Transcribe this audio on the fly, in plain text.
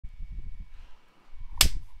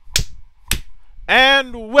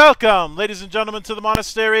And welcome, ladies and gentlemen, to the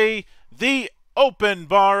monastery, the open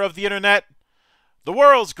bar of the internet, the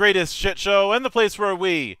world's greatest shit show, and the place where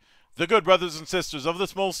we, the good brothers and sisters of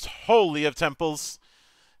this most holy of temples,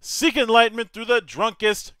 seek enlightenment through the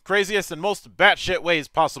drunkest, craziest, and most batshit ways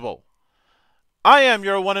possible. I am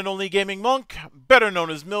your one and only gaming monk, better known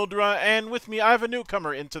as Mildra, and with me I have a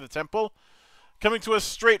newcomer into the temple, coming to us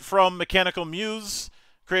straight from Mechanical Muse,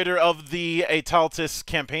 creator of the Yuuyatails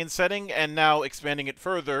campaign setting, and now expanding it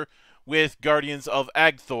further with Guardians of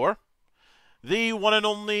Agthor, the one and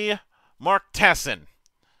only Marc Tassin.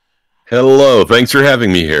 Hello, thanks for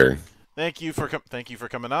having me here. Thank you for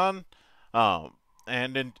coming on, and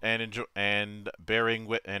bearing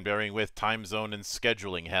with time zone and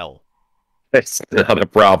scheduling hell. It's not a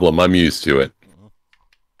problem. I'm used to it.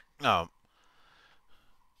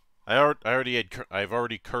 I've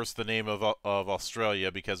already cursed the name of Australia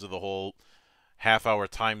because of the whole half-hour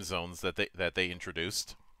time zones that they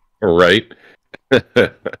introduced. Right.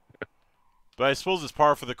 But I suppose it's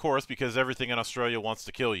par for the course because everything in Australia wants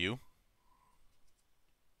to kill you.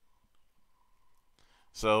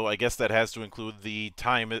 So I guess that has to include the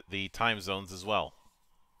time zones as well.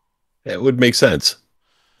 It would make sense.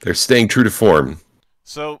 They're staying true to form.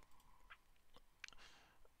 So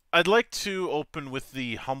I'd like to open with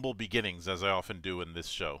the humble beginnings, as I often do in this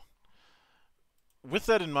show. With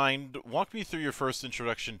that in mind, walk me through your first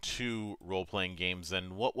introduction to role-playing games,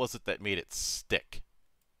 and what was it that made it stick?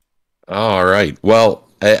 All right. Well,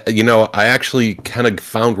 I actually kind of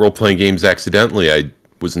found role-playing games accidentally. I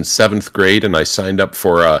was in 7th grade, and I signed up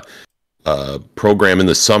for a program in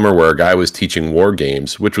the summer where a guy was teaching war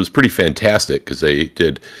games, which was pretty fantastic because they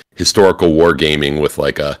did historical war gaming with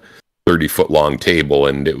like a 30-foot-long table,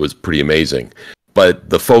 and it was pretty amazing. But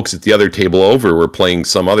the folks at the other table over were playing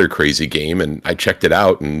some other crazy game, and I checked it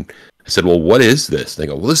out, and I said, well, what is this? And they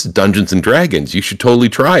go, well, this is Dungeons & Dragons. You should totally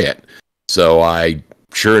try it. So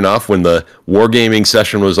sure enough, when the wargaming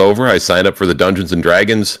session was over, I signed up for the Dungeons &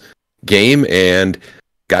 Dragons game, and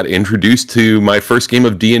got introduced to my first game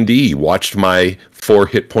of D&D, watched my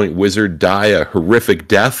 4-hit-point wizard die a horrific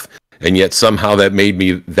death, and yet somehow that made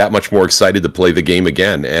me that much more excited to play the game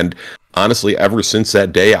again. And honestly, ever since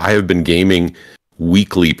that day, I have been gaming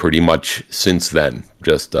weekly pretty much since then,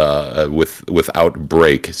 just without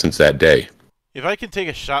break since that day. If I can take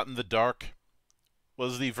a shot in the dark,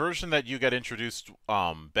 was the version that you got introduced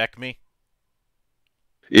Beck Me?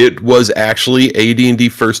 It was actually AD&D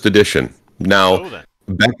First Edition. Now,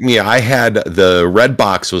 Beck Me, I had the red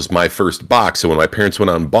box was my first box, so when my parents went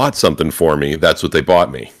out and bought something for me, that's what they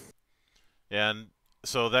bought me. And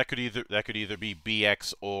so that could either be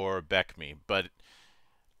BX or Beck Me, but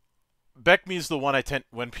Beck Me is the one I tend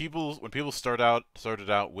when people started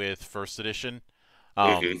out with First Edition.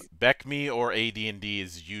 Beck Me or AD&D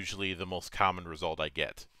is usually the most common result I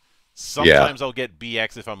get. Sometimes I'll get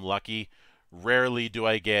BX if I'm lucky. Rarely do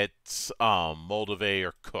I get Moldave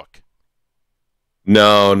or Cook.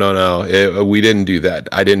 No. We didn't do that.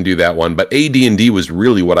 I didn't do that one. But AD&D was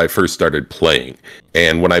really what I first started playing.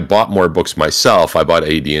 And when I bought more books myself, I bought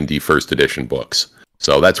AD&D First Edition books.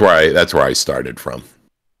 So that's where I started from.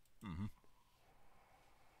 Mm-hmm.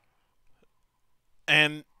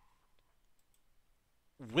 And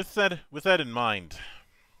with that in mind,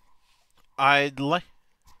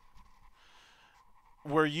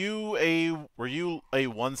 Were you a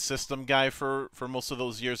one system guy for most of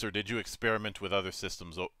those years, or did you experiment with other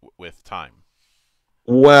systems with time?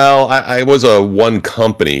 Well, I was a one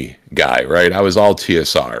company guy, right? I was all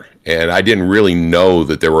TSR, and I didn't really know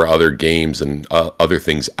that there were other games and other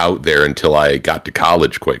things out there until I got to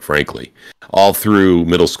college, quite frankly. All through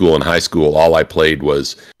middle school and high school, all I played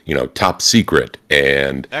was, Top Secret.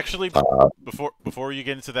 And actually, before you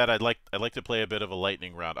get into that, I'd like to play a bit of a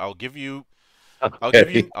lightning round. I'll give you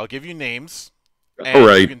names,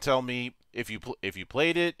 and you can tell me if you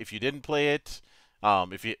played it, if you didn't play it,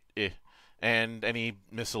 and any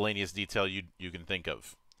miscellaneous detail you can think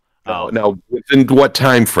of. Now, within what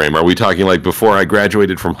time frame are we talking? Like before I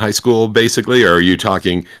graduated from high school, basically, or are you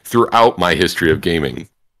talking throughout my history of gaming?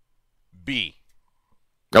 B.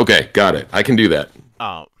 Okay, got it. I can do that.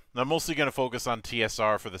 I'm mostly going to focus on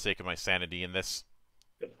TSR for the sake of my sanity in this.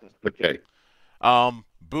 Okay.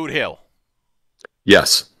 Boot Hill.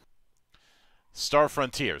 Yes. Star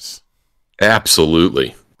Frontiers.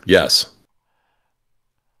 Absolutely. Yes.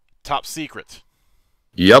 Top Secret.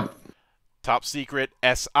 Yep. Top Secret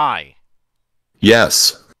SI.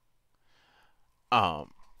 Yes. The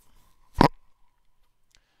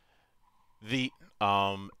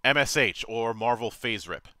MSH or Marvel Phase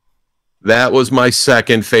Rip. That was my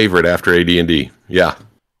second favorite after AD&D. Yeah.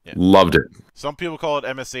 Loved it. Some people call it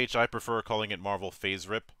MSH. I prefer calling it Marvel Phase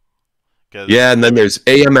Rip. Yeah, and then there's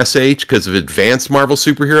AMSH because of Advanced Marvel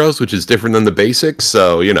Superheroes, which is different than the basics.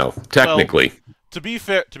 So, technically. Well, to be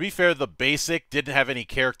fair, the basic didn't have any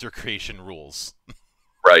character creation rules.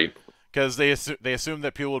 Right. Because they assumed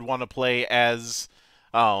that people would want to play as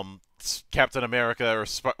Captain America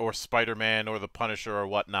or Spider-Man or the Punisher or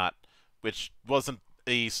whatnot, which wasn't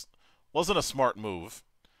a smart move.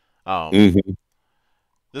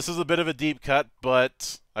 This is a bit of a deep cut,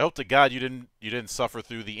 but I hope to God you didn't suffer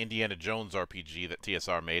through the Indiana Jones RPG that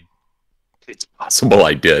TSR made. It's possible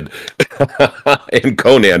I did, and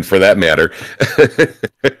Conan for that matter.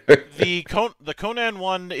 The Conan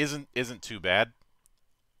one isn't too bad.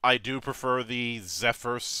 I do prefer the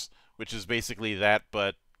Zephyrs, which is basically that,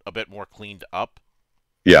 but a bit more cleaned up.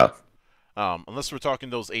 Yeah. Unless we're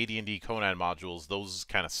talking those AD&D Conan modules, those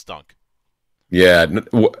kind of stunk. Yeah.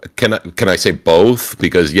 Can I say both?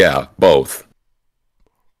 Because yeah, both.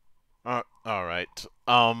 All right.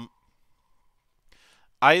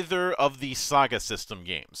 Either of the Saga system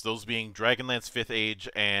games, those being Dragonlance 5th Age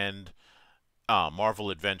and Marvel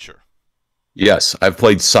Adventure. Yes, I've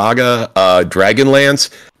played Saga, Dragonlance.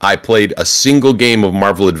 I played a single game of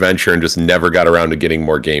Marvel Adventure and just never got around to getting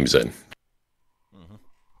more games in.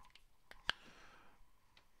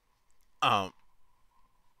 Let's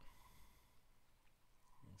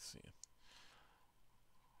see.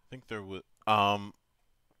 I think there was. I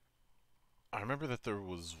remember that there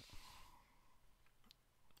was.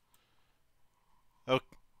 Oh,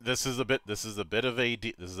 this is a bit of a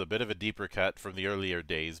deeper cut from the earlier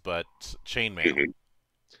days, but Chainmail.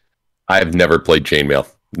 I have never played Chainmail.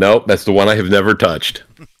 Nope, that's the one I have never touched.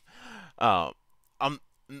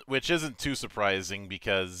 Which isn't too surprising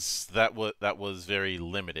because that was very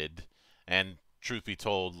limited, and truth be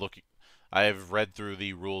told, look, I have read through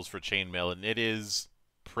the rules for Chainmail, and it is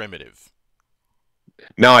primitive.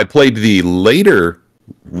 Now I played the later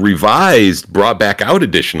revised, brought back out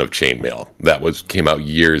edition of Chainmail that came out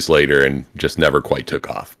years later and just never quite took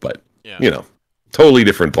off. But yeah. Totally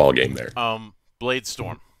different ball game there.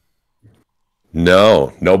 Bladestorm.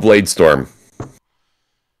 No Bladestorm.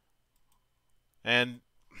 And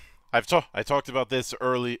I talked about this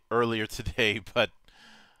earlier today, but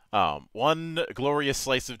one glorious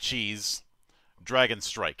slice of cheese, Dragon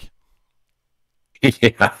Strike.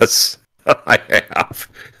 Yes, I have.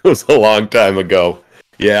 It was a long time ago.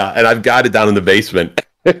 Yeah, and I've got it down in the basement.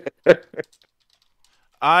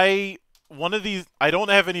 I don't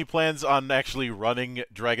have any plans on actually running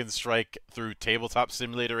Dragon Strike through Tabletop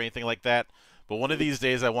Simulator or anything like that, but one of these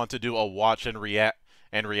days I want to do a watch and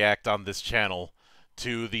react on this channel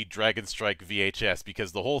to the Dragon Strike VHS,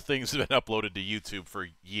 because the whole thing's been uploaded to YouTube for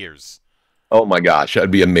years. Oh my gosh,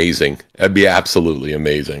 that'd be amazing. That'd be absolutely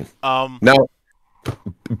amazing. Now,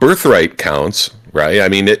 Birthright counts, right? I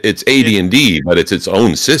mean, it's AD&D, but it's its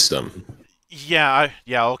own system. Yeah,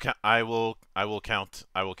 I will count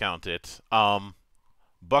it.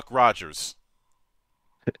 Buck Rogers.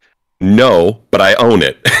 No, but I own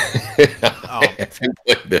it. I haven't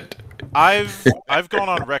played it. I've gone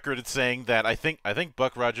on record as saying that I think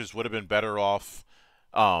Buck Rogers would have been better off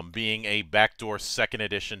being a backdoor second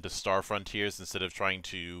edition to Star Frontiers instead of trying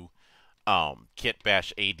to kit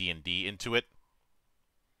bash AD&D into it.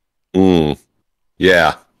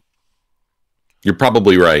 Yeah. You're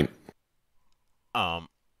probably right.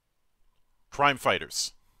 Crime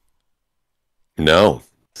Fighters. No.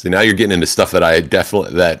 See, now you're getting into stuff that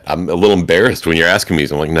that I'm a little embarrassed when you're asking me.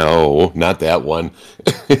 So I'm like, no, not that one.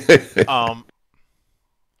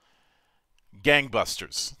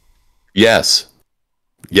 Gangbusters. Yes,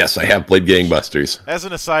 I have played Gangbusters. As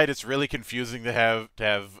an aside, it's really confusing to have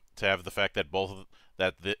the fact that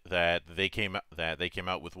they came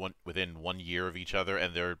out within 1 year of each other,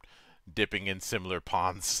 and they're dipping in similar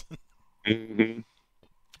ponds.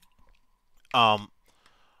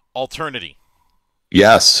 Alternity.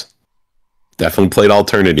 Yes, definitely played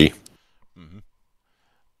Alternity.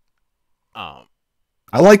 I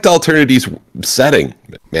liked Alternity's setting,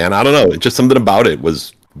 man. I don't know, just something about it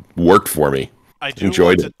worked for me. I do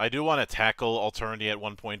want to tackle Alternity at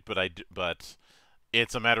one point, but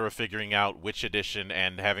it's a matter of figuring out which edition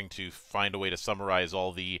and having to find a way to summarize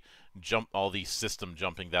all the system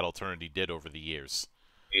jumping that Alternity did over the years.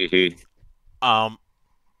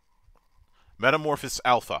 Metamorphosis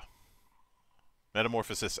Alpha.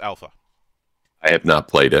 I have not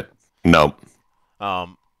played it. No.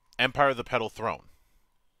 Empire of the Petal Throne.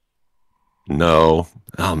 No.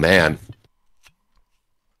 Oh man.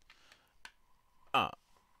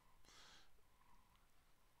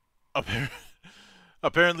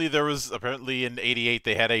 Apparently in '88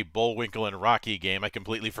 they had a Bullwinkle and Rocky game. I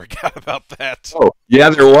completely forgot about that. Oh, yeah,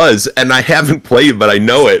 there was, and I haven't played, but I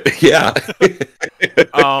know it. Yeah.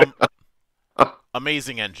 Um,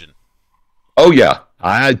 amazing engine. Oh yeah,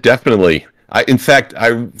 I definitely. In fact,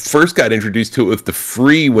 I first got introduced to it with the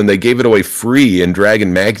free when they gave it away free in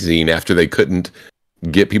Dragon Magazine after they couldn't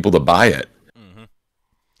get people to buy it. Mm-hmm.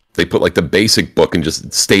 They put like the basic book and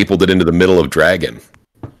just stapled it into the middle of Dragon.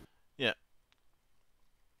 Yeah.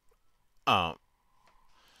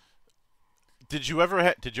 Did you ever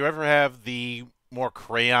have the more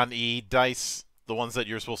crayon-y dice, the ones that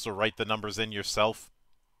you're supposed to write the numbers in yourself?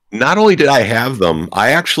 Not only did I have them,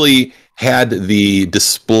 I actually had the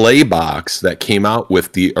display box that came out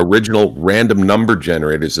with the original random number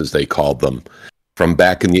generators, as they called them, from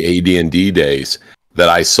back in the AD&D days that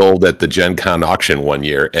I sold at the Gen Con auction one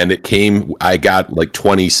year. And I got like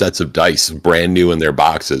 20 sets of dice brand new in their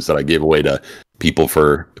boxes that I gave away to people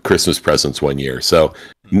for Christmas presents one year. So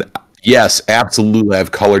yes, absolutely.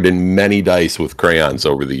 I've colored in many dice with crayons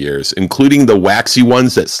over the years, including the waxy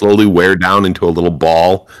ones that slowly wear down into a little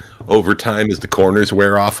ball over time as the corners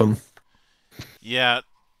wear off them. Yeah,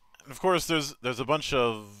 and of course there's a bunch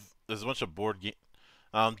of board game.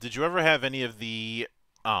 Did you ever have any of the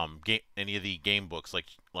game books like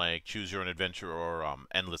Choose Your Own Adventure or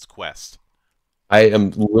Endless Quest? I am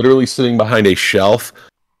literally sitting behind a shelf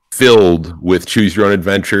filled with Choose Your Own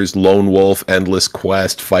Adventures, Lone Wolf, Endless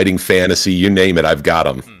Quest, Fighting Fantasy, you name it, I've got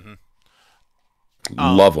them.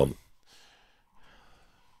 Mm-hmm. Love them.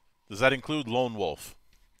 Does that include Lone Wolf?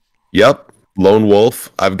 Yep, Lone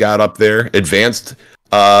Wolf, I've got up there. Advanced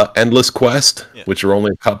Endless Quest, yeah. Which are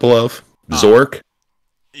only a couple of. Zork.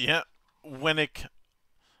 Yeah,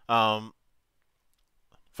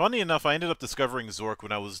 funny enough, I ended up discovering Zork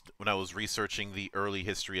when I was researching the early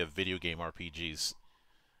history of video game RPGs.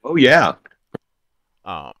 Oh yeah.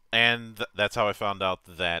 And that's how I found out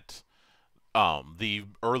that the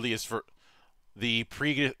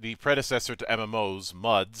predecessor to MMOs,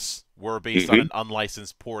 MUDs, were based on an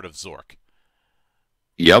unlicensed port of Zork.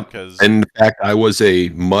 Yep. And in fact, I was a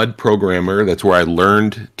MUD programmer. That's where I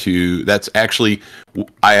learned to. I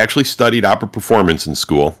actually studied opera performance in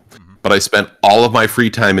school. But I spent all of my free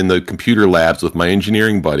time in the computer labs with my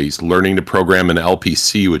engineering buddies learning to program an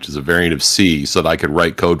LPC, which is a variant of C, so that I could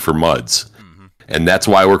write code for MUDs. And that's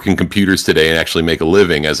why I work in computers today and actually make a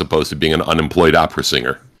living as opposed to being an unemployed opera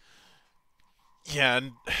singer. Yeah,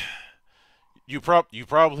 and you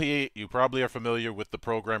probably are familiar with the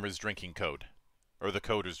programmer's drinking code, or the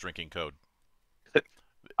coder's drinking code.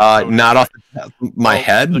 Not off the top of my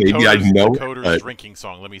head. Maybe I know. The coder's drinking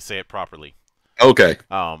song. Let me say it properly. Okay.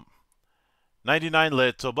 99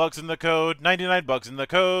 little bugs in the code, 99 bugs in the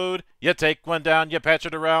code. You take one down, you patch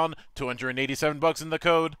it around. 287 bugs in the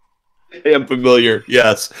code. I am familiar,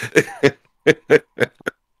 yes.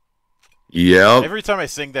 Yep. Every time I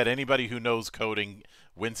sing that, anybody who knows coding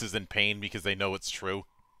winces in pain because they know it's true.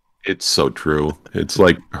 It's so true. It's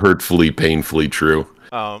like hurtfully, painfully true.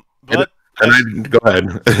 But go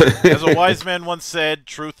ahead. As a wise man once said,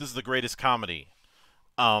 truth is the greatest comedy.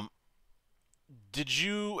 Did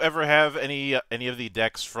you ever have any of the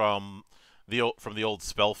decks from the old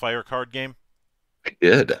Spellfire card game? I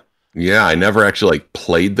did. Yeah, I never actually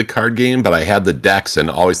played the card game, but I had the decks and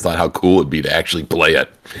always thought how cool it'd be to actually play it.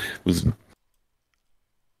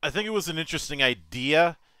 I think it was an interesting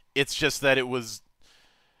idea. It's just that it was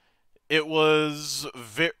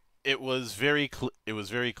very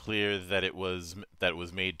clear that it was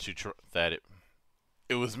made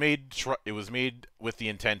with the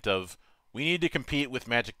intent of, we need to compete with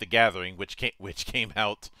Magic the Gathering, which came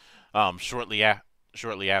out shortly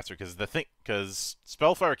after, because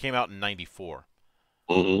Spellfire came out in '94.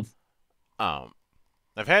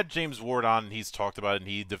 I've had James Ward on, and he's talked about it, and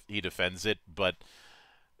he defends it, but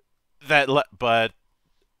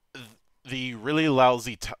the really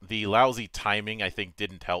lousy timing, I think,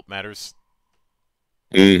 didn't help matters.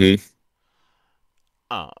 And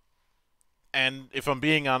if I'm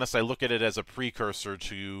being honest, I look at it as a precursor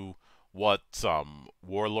to what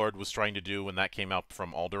Warlord was trying to do when that came out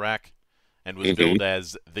from Alderac, and was billed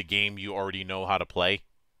as the game you already know how to play.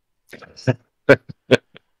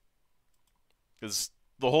 Because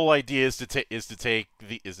the whole idea is to take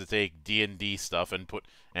D&D stuff and put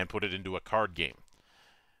it into a card game.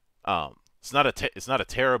 It's not a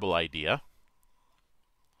terrible idea.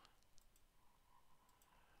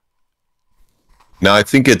 Now, I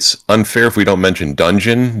think it's unfair if we don't mention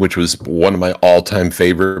Dungeon, which was one of my all-time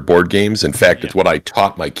favorite board games. In fact, it's what I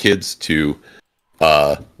taught my kids to.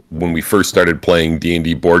 When we first started playing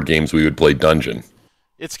D&D board games, we would play Dungeon.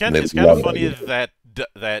 It's kind of funny that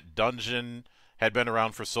Dungeon had been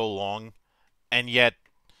around for so long, and yet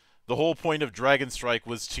the whole point of Dragon Strike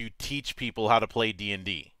was to teach people how to play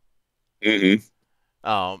D&D.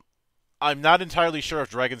 I'm not entirely sure if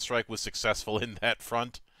Dragon Strike was successful in that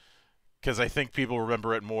front, because I think people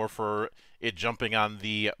remember it more for it jumping on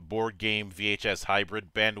the board game VHS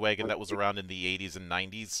hybrid bandwagon that was around in the 80s and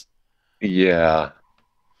 90s. Yeah,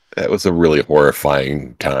 that was a really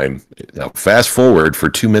horrifying time. Now, fast forward for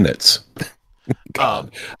 2 minutes.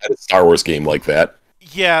 God, I had a Star Wars game like that.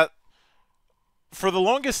 Yeah, for the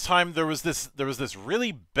longest time there was this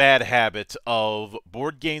really bad habit of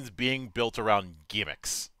board games being built around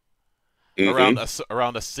gimmicks,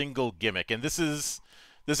 around a single gimmick, and this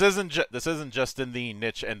isn't just in the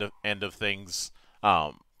niche end of things.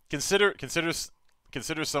 Consider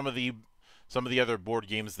some of the other board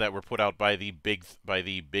games that were put out by the big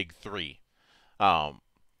three.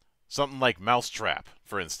 Something like Mousetrap,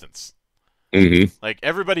 for instance. Like,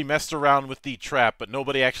 everybody messed around with the trap, but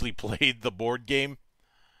nobody actually played the board game.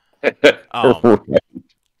 The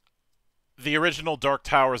original Dark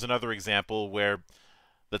Tower is another example where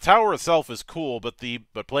the tower itself is cool, but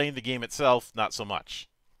playing the game itself, not so much.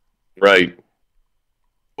 Right.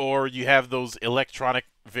 Or you have those electronic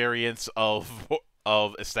variants of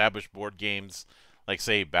established board games, like,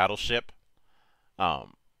 say, Battleship, or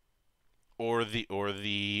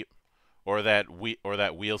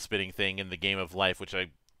that wheel spinning thing in the Game of Life, which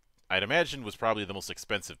I'd imagine was probably the most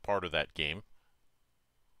expensive part of that game.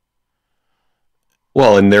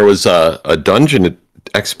 Well, and there was a dungeon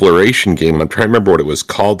exploration game. I'm trying to remember what it was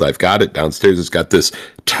called. I've got it downstairs. It's got this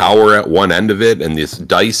tower at one end of it, and this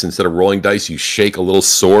dice, instead of rolling dice, you shake a little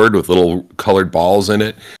sword with little colored balls in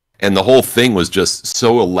it. And the whole thing was just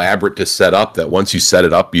so elaborate to set up that once you set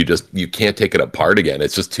it up, you can't take it apart again.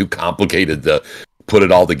 It's just too complicated to put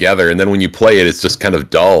it all together. And then when you play it, it's just kind of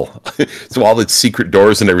dull. So all its secret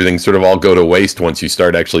doors and everything sort of all go to waste once you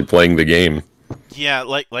start actually playing the game. Yeah,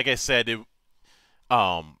 like I said,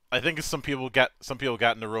 I think some people got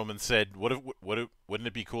in the room and said, wouldn't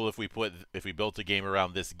it be cool if we built a game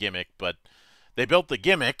around this gimmick? But they built the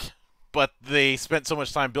gimmick, but they spent so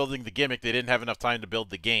much time building the gimmick they didn't have enough time to build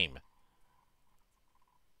the game.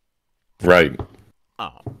 Right.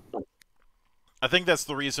 I think that's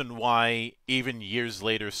the reason why, even years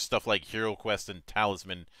later, stuff like Hero Quest and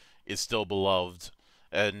Talisman is still beloved,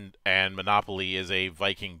 and Monopoly is a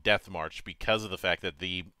Viking death march, because of the fact that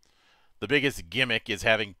the biggest gimmick is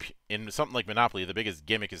having, in something like Monopoly, the biggest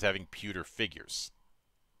gimmick is having pewter figures.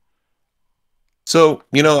 So,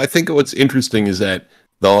 I think what's interesting is that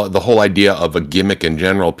the whole idea of a gimmick in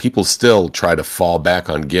general, people still try to fall back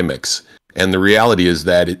on gimmicks. And the reality is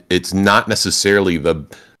that it's not necessarily the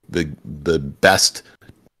best,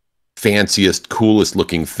 fanciest, coolest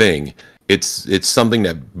looking thing. It's something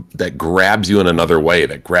that grabs you in another way,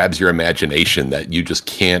 that grabs your imagination, that you just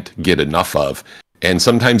can't get enough of. And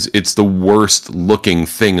sometimes it's the worst looking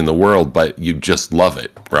thing in the world, but you just love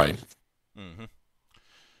it, right?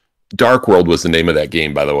 Dark World was the name of that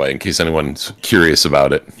game, by the way, in case anyone's curious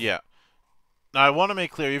about it. Yeah. Now, I want to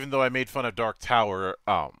make clear, even though I made fun of Dark Tower,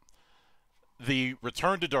 the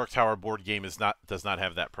Return to Dark Tower board game does not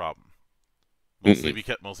have that problem. Mostly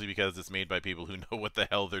because it's made by people who know what the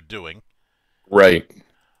hell they're doing. Right.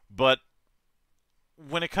 But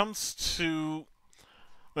when it comes to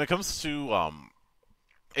Taltis,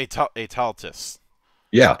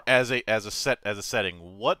 yeah, as a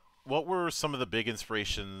setting, what were some of the big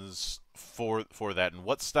inspirations for that, and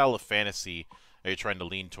what style of fantasy are you trying to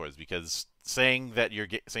lean towards? Because saying that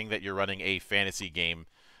you're running a fantasy game,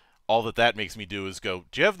 all that makes me do is go,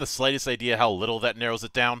 do you have the slightest idea how little that narrows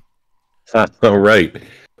it down? Oh, right.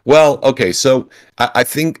 Well, okay, so I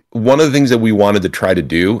think one of the things that we wanted to try to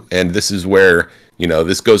do, and this is where,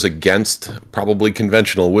 this goes against probably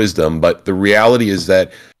conventional wisdom, but the reality is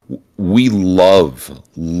that we love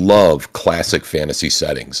classic fantasy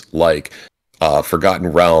settings like Forgotten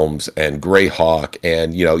Realms and Greyhawk,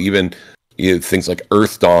 and even things like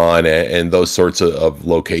Earth Dawn and those sorts of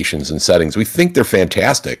locations and settings. We think they're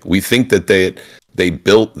fantastic. We think that they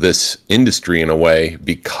built this industry in a way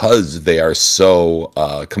because they are so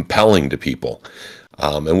compelling to people,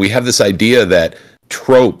 and we have this idea that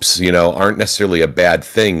tropes, aren't necessarily a bad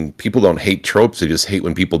thing. People don't hate tropes; they just hate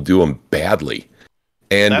when people do them badly.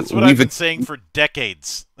 And that's what I've been saying for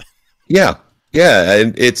decades. Yeah,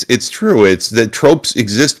 and it's true. It's that tropes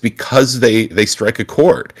exist because they strike a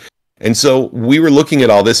chord. And so we were looking at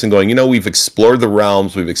all this and going, we've explored the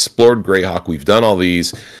realms, we've explored Greyhawk, we've done all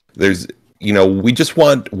these. There's, we just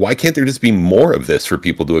want, why can't there just be more of this for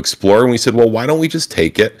people to explore? And we said, well, why don't we just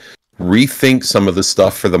take it, rethink some of the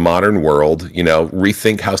stuff for the modern world,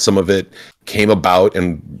 rethink how some of it came about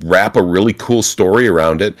and wrap a really cool story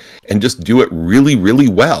around it and just do it really, really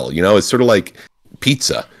well. You know, it's sort of like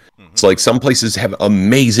pizza. It's like some places have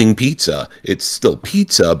amazing pizza. It's still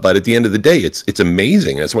pizza, but at the end of the day, it's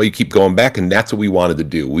amazing. That's why you keep going back, and that's what we wanted to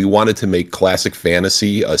do. We wanted to make classic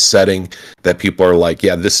fantasy a setting that people are like,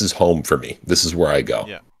 yeah, this is home for me. This is where I go.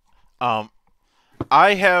 Yeah.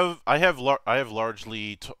 I have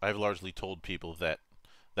largely told people that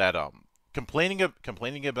complaining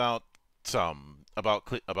about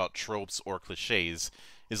tropes or cliches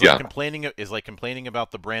is like complaining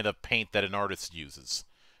about the brand of paint that an artist uses.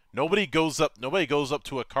 Nobody goes up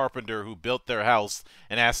to a carpenter who built their house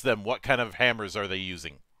and asks them what kind of hammers are they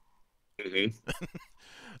using.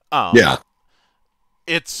 Yeah.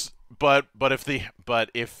 It's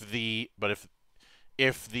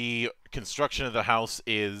if the construction of the house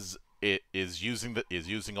is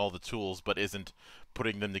using all the tools but isn't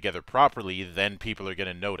putting them together properly, then people are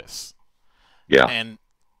going to notice. Yeah. And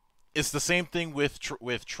it's the same thing with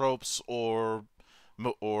tropes or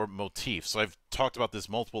motifs. So I've talked about this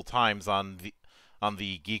multiple times on the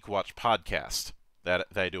GeekWatch podcast that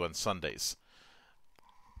I do on Sundays.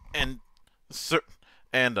 And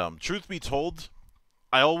truth be told,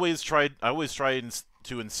 I always try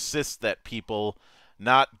to insist that people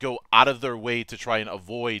not go out of their way to try and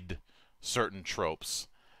avoid certain tropes,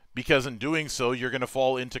 because in doing so, you're going to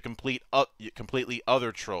fall into completely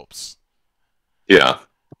other tropes. Yeah.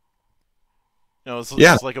 You know,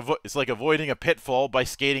 it's like avoiding a pitfall by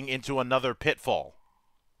skating into another pitfall.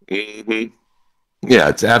 Yeah,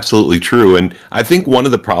 it's absolutely true. And I think one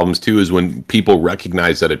of the problems, too, is when people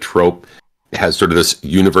recognize that a trope has sort of this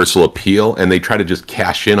universal appeal, and they try to just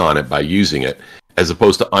cash in on it by using it, as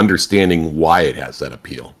opposed to understanding why it has that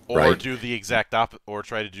appeal. Or right? do the exact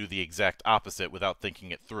try to do the exact opposite without thinking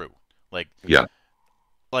it through. Like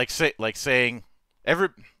saying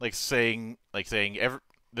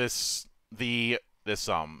this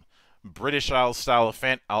British Isles style of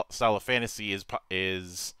fantasy is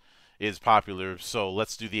popular, so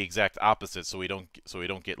let's do the exact opposite so we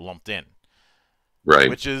don't get lumped in. Right.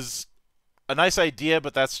 Which is a nice idea,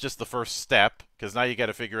 but that's just the first step, because now you got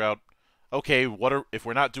to figure out, okay, if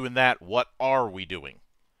we're not doing that, what are we doing?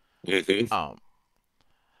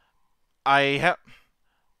 I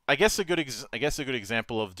guess a good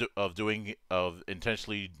example of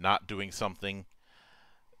intentionally not doing something,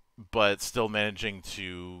 but still managing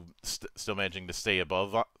to stay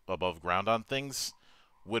above ground on things,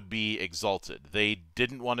 would be Exalted. They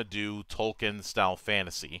didn't want to do Tolkien style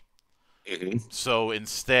fantasy, so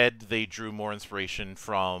instead they drew more inspiration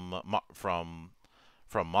from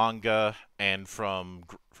manga and from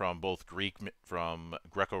both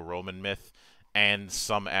Greco-Roman myth and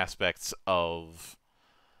some aspects of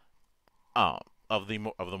the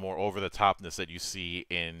more over the topness that you see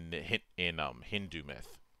in Hindu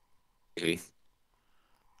myth.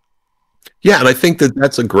 Yeah, and I think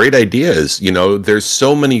that's a great idea. Is, you know, there's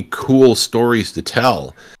so many cool stories to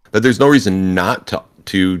tell that there's no reason not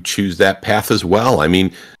to choose that path as well. I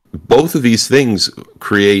mean, both of these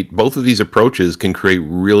approaches can create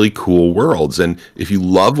really cool worlds, and if you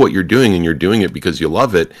love what you're doing and you're doing it because you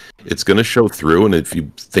love it, it's going to show through. And if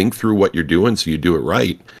you think through what you're doing so you do it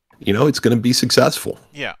right, you know, it's going to be successful.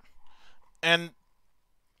 Yeah, and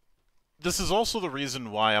this is also the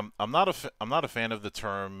reason why I'm not a fan of the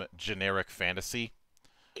term generic fantasy,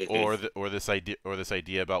 or this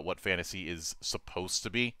idea about what fantasy is supposed to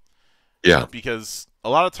be. Yeah, because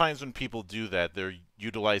a lot of times when people do that, they're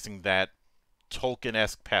utilizing that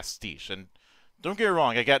Tolkien-esque pastiche. And don't get me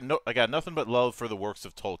wrong, I got nothing but love for the works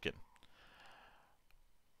of Tolkien.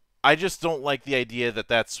 I just don't like the idea that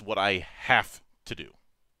that's what I have to do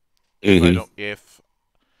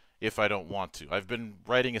if I don't want to. I've been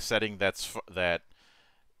writing a setting that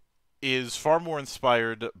is far more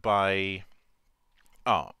inspired by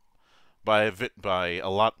a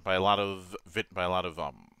lot of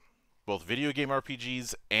both video game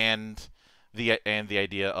RPGs and the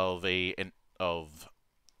idea of a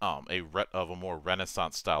more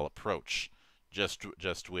Renaissance style approach, just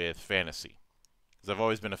with fantasy. Because I've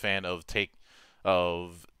always been a fan of taking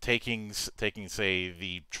say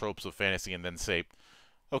the tropes of fantasy and then say,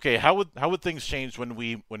 okay, how would things change when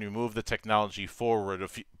we move the technology forward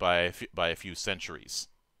by a few centuries?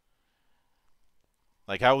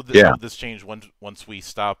 Like how would this change once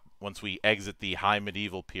we exit the high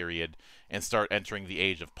medieval period and start entering the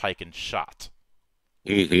age of pike and shot?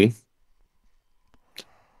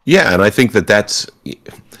 Yeah, and I think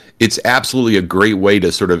it's absolutely a great way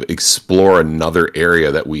to sort of explore another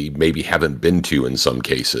area that we maybe haven't been to in some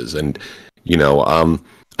cases. And, you know,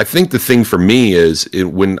 I think the thing for me is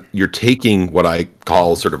when you're taking what I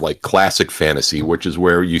call sort of like classic fantasy, which is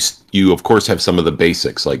where you of course have some of the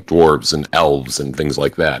basics like dwarves and elves and things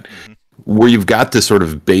like that, where you've got this sort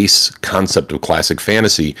of base concept of classic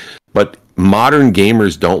fantasy, but modern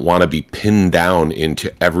gamers don't want to be pinned down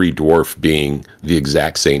into every dwarf being the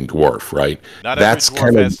exact same dwarf, right? Not every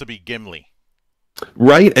dwarf has to be Gimli.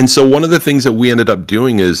 Right, and so one of the things that we ended up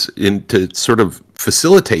doing is to sort of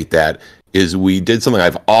facilitate that is we did something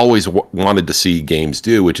I've always wanted to see games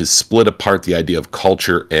do, which is split apart the idea of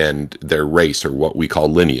culture and their race, or what we call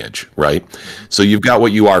lineage, right? So you've got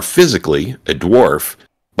what you are physically, a dwarf,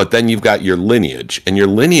 but then you've got your lineage, and your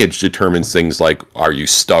lineage determines things like, are you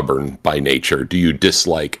stubborn by nature? Do you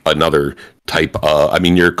dislike another type?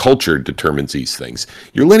 Your culture determines these things.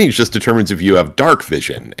 Your lineage just determines if you have dark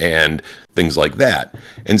vision and things like that.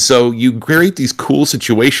 And so you create these cool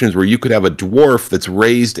situations where you could have a dwarf that's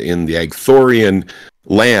raised in the Agthorian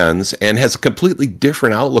lands and has a completely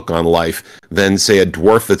different outlook on life than, say, a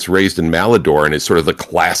dwarf that's raised in Malador and is sort of the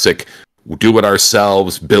classic do it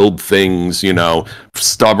ourselves, build things,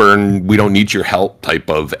 stubborn, we don't need your help type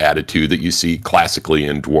of attitude that you see classically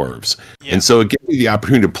in dwarves. Yeah. And so it gives you the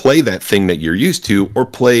opportunity to play that thing that you're used to, or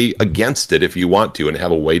play against it if you want to, and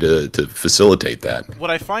have a way to facilitate that.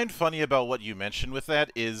 What I find funny about what you mentioned with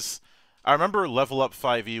that is, I remember Level Up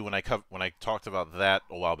 5e when I talked about that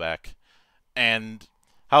a while back, and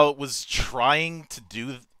how it was trying to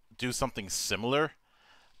do something similar.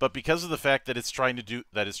 But because of the fact that it's trying to do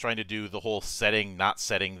the whole setting, not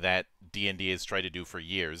setting that D&D has tried to do for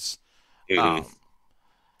years, I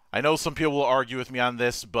know some people will argue with me on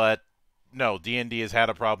this, but no, D&D has had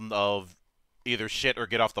a problem of either shit or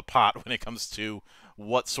get off the pot when it comes to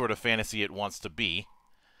what sort of fantasy it wants to be.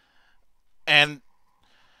 But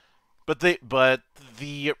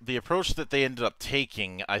the approach that they ended up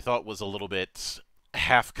taking, I thought, was a little bit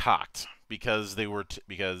half-cocked, because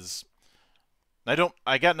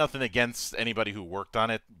I got nothing against anybody who worked on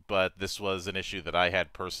it, but this was an issue that I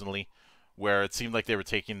had personally, where it seemed like they were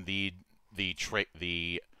taking the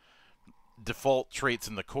default traits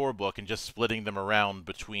in the core book and just splitting them around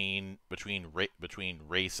between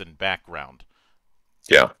race and background.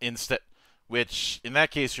 Yeah. Which in that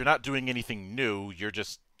case, you're not doing anything new. You're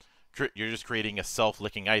just creating a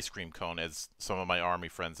self-licking ice cream cone, as some of my army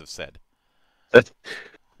friends have said.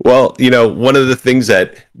 Well, one of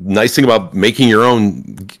the nice thing about making your own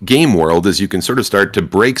game world is you can sort of start to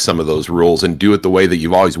break some of those rules and do it the way that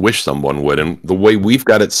you've always wished someone would. And the way we've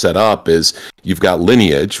got it set up is you've got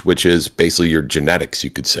lineage, which is basically your genetics, you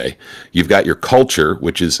could say. You've got your culture,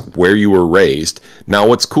 which is where you were raised. Now,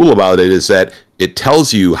 what's cool about it is that it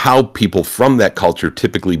tells you how people from that culture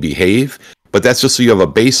typically behave. But that's just so you have a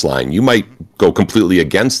baseline. You might go completely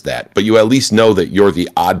against that, but you at least know that you're the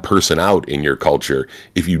odd person out in your culture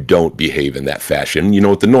if you don't behave in that fashion. You know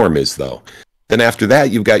what the norm is, though. Then after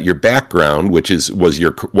that, you've got your background, which was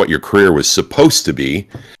what your career was supposed to be.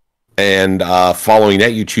 And following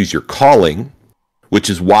that, you choose your calling, which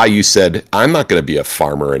is why you said, I'm not going to be a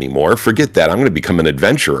farmer anymore. Forget that. I'm going to become an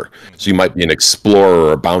adventurer. So you might be an explorer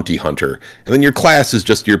or a bounty hunter. And then your class is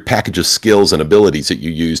just your package of skills and abilities that you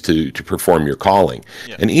use to perform your calling.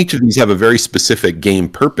 Yeah. And each of these have a very specific game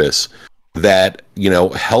purpose that,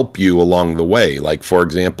 help you along the way. Like, for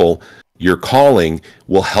example, your calling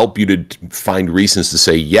will help you to find reasons to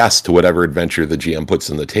say yes to whatever adventure the GM puts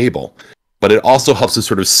on the table. But it also helps to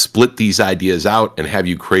sort of split these ideas out and have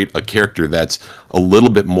you create a character that's a little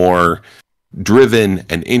bit more driven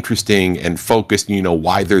and interesting and focused,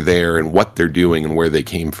 why they're there and what they're doing and where they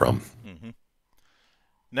came from. Mm-hmm.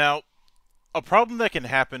 Now, a problem that can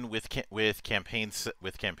happen with campaign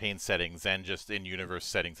settings and just in universe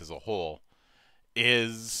settings as a whole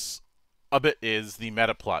is the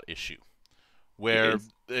meta plot issue, where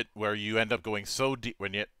you end up going so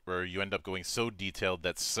detailed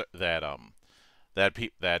that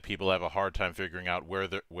people have a hard time figuring out where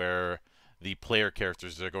the player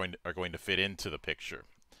characters are going to fit into the picture.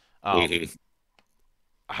 How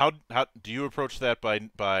do you approach that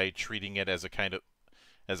by treating it as a kind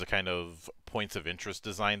of points of interest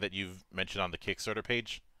design that you've mentioned on the Kickstarter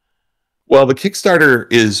page? Well, the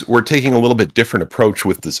Kickstarter we're taking a little bit different approach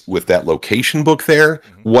with that location book there.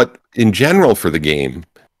 Mm-hmm. What in general for the game,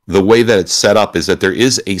 the way that it's set up is that there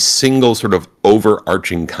is a single sort of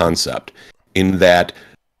overarching concept in that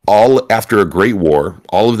after a great war,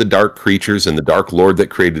 all of the dark creatures and the Dark Lord that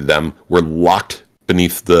created them were locked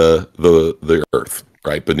beneath the earth,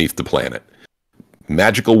 right, beneath the planet.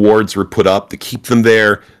 Magical wards were put up to keep them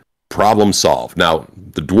there. Problem solved. Now,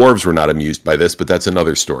 the dwarves were not amused by this, but that's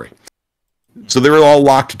another story. So they were all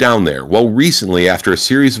locked down there. Well, recently, after a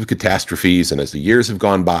series of catastrophes and as the years have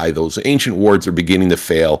gone by, those ancient wards are beginning to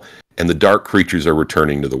fail and the dark creatures are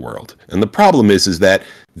returning to the world. And the problem is that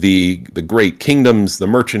the great kingdoms, the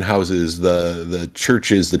merchant houses, the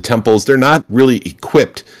churches, the temples, they're not really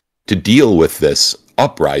equipped to deal with this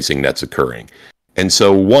uprising that's occurring. And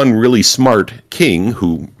so one really smart king,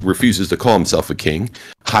 who refuses to call himself a king,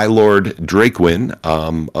 High Lord Drakewin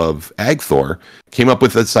of Agthor, came up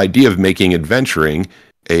with this idea of making adventuring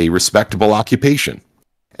a respectable occupation.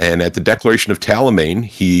 And at the Declaration of Talamain,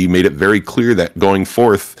 he made it very clear that going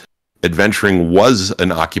forth, adventuring was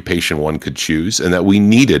an occupation one could choose, and that we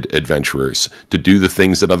needed adventurers to do the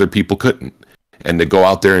things that other people couldn't, and to go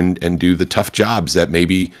out there and do the tough jobs that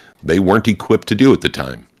maybe they weren't equipped to do at the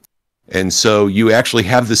time. And so you actually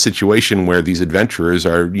have the situation where these adventurers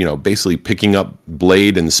are, basically picking up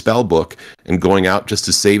blade and spellbook and going out just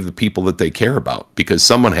to save the people that they care about, because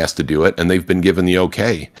someone has to do it, and they've been given the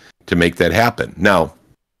okay to make that happen. Now,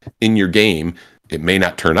 in your game, it may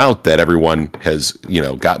not turn out that everyone has,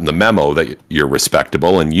 gotten the memo that you're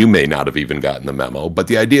respectable, and you may not have even gotten the memo. But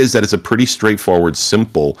the idea is that it's a pretty straightforward,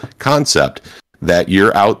 simple concept that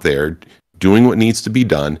you're out there doing what needs to be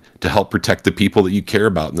done to help protect the people that you care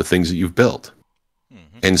about and the things that you've built.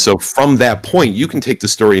 Mm-hmm. And so from that point, you can take the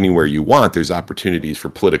story anywhere you want. There's opportunities for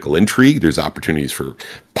political intrigue. There's opportunities for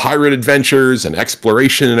pirate adventures and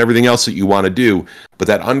exploration and everything else that you want to do. But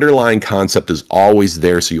that underlying concept is always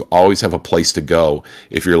there, so you always have a place to go.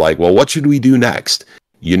 If you're like, well, what should we do next?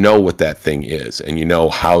 You know what that thing is, and you know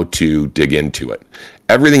how to dig into it.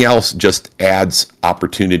 Everything else just adds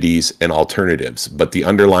opportunities and alternatives, but the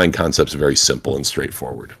underlying concept is very simple and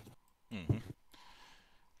straightforward. Mm-hmm.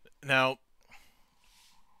 Now,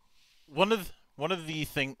 one of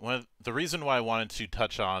the reason why I wanted to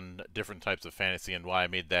touch on different types of fantasy and why I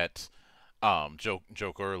made that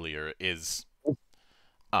joke earlier is,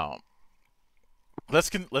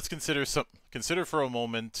 let's consider for a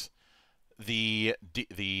moment the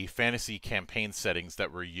fantasy campaign settings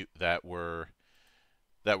that were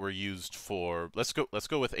used for let's go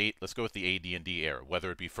with the AD&D era,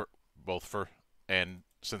 whether it be and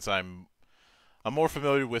since I'm more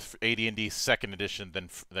familiar with AD&D second edition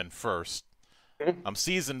than first. I'm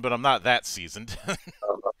seasoned, but I'm not that seasoned.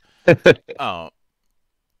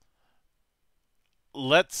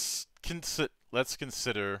 Let's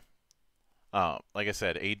consider like I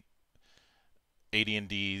said,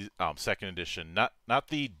 AD&D second edition, not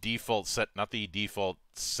the default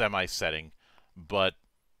semi setting, but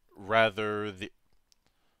rather the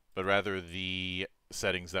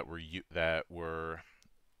settings that were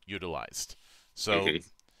utilized. So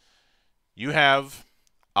you have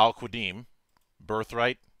Al-Qadim,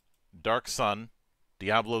 Birthright, Dark Sun,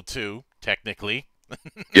 Diablo 2, technically.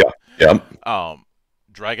 Yeah.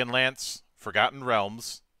 Dragonlance, Forgotten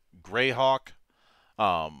Realms, Greyhawk,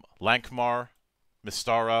 Lankmar,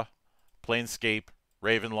 Mystara, Planescape,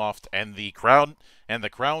 Ravenloft, and the crown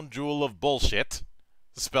jewel of bullshit,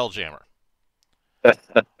 Spelljammer.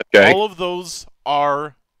 Okay. All of those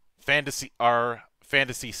are fantasy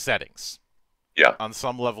settings. Yeah. On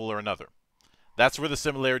some level or another. That's where the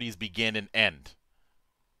similarities begin and end.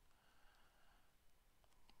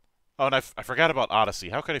 Oh, and I forgot about Odyssey.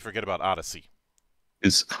 How could I forget about Odyssey?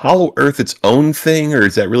 Is Hollow Earth its own thing, or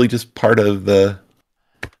is that really just part of the...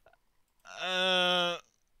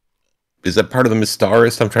 Is that part of the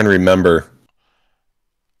Mystaris? I'm trying to remember.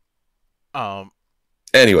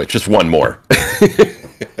 Anyway, just one more.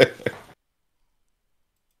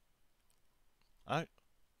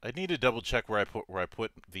 I need to double check where I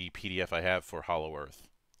put the PDF I have for Hollow Earth.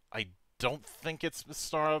 I don't think it's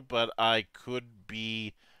Mystara, but I could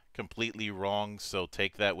be completely wrong, so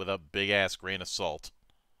take that with a big ass grain of salt.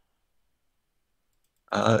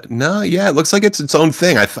 No, yeah, it looks like it's its own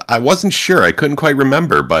thing. I wasn't sure. I couldn't quite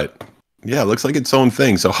remember, but yeah, it looks like its own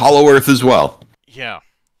thing. So Hollow Earth as well. Yeah.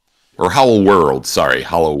 Or Hollow World, sorry,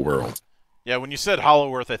 Hollow World. Yeah, when you said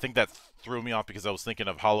Hollow Earth, I think that threw me off because I was thinking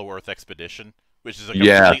of Hollow Earth Expedition, which is a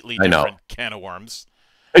completely different can of worms.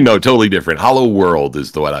 I know, totally different. Hollow World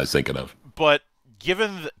is the one I was thinking of. But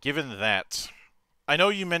given that, I know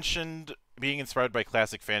you mentioned being inspired by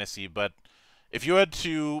classic fantasy, but if you had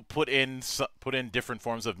to put in different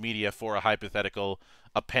forms of media for a hypothetical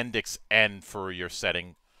Appendix N for your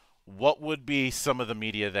setting, what would be some of the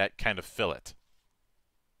media that kind of fill it?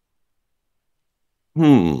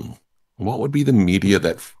 What would be the media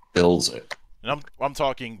that fills it? And I'm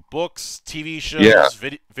talking books, TV shows,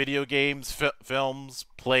 video games, films,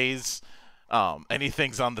 plays,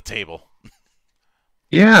 anything's on the table.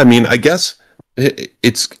 Yeah, I mean, I guess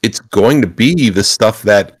it's going to be the stuff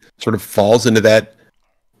that sort of falls into that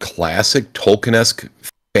classic Tolkien-esque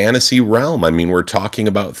fantasy realm. I mean, we're talking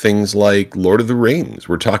about things like Lord of the Rings.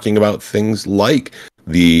 We're talking about things like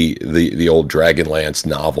the old Dragonlance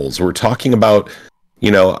novels. We're talking about,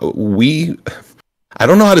 you know, I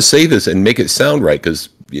don't know how to say this and make it sound right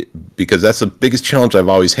because that's the biggest challenge I've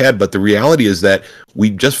always had. But the reality is that we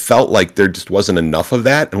just felt like there just wasn't enough of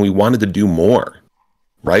that, and we wanted to do more.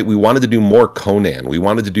 Right? We wanted to do more Conan. We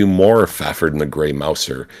wanted to do more Fafhrd and the Grey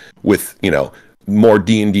Mouser with, you know, more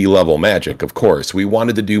D&D level magic, of course. We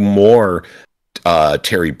wanted to do more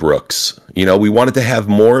Terry Brooks. You know, we wanted to have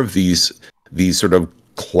more of these sort of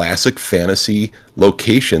classic fantasy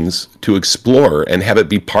locations to explore and have it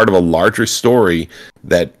be part of a larger story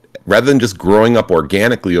that, rather than just growing up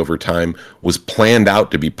organically over time, was planned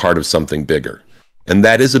out to be part of something bigger. And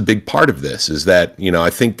that is a big part of this, is that, you know,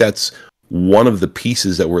 I think that's one of the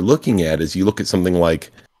pieces that we're looking at. Is you look at something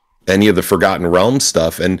like any of the Forgotten Realms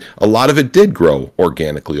stuff, and a lot of it did grow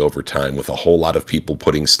organically over time with a whole lot of people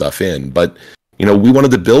putting stuff in. But, you know, we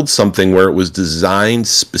wanted to build something where it was designed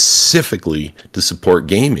specifically to support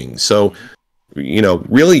gaming. So, you know,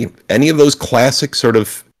 really any of those classic sort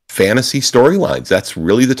of fantasy storylines, that's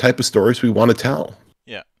really the type of stories we want to tell.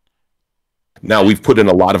 Now, we've put in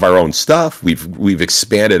a lot of our own stuff. We've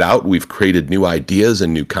expanded out. We've created new ideas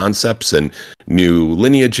and new concepts and new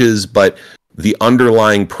lineages. But the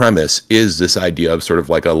underlying premise is this idea of sort of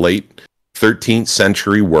like a late 13th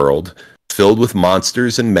century world filled with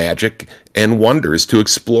monsters and magic and wonders to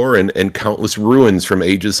explore, and countless ruins from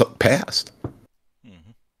ages past.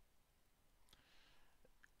 Mm-hmm.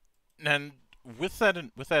 And with that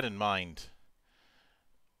in mind,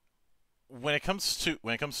 when it comes to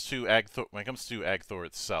Agthor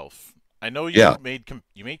itself, I know you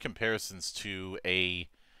made comparisons to a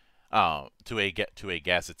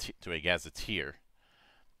gazetteer.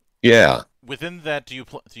 Yeah. Within that, do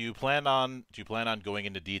you plan on going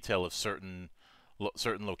into detail of certain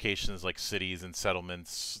locations like cities and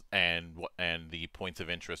settlements and the points of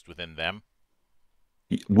interest within them?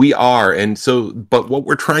 We are, but what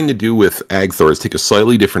we're trying to do with Agthor is take a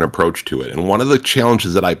slightly different approach to it. And one of the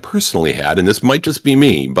challenges that I personally had, and this might just be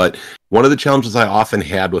me, but one of the challenges I often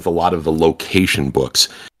had with a lot of the location books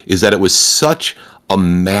is that it was such a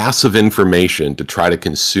mass of information to try to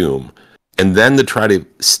consume, and then to try to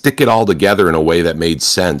stick it all together in a way that made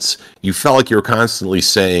sense. You felt like you were constantly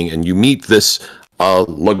saying, and you meet this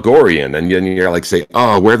Logorian, and then you're like, say,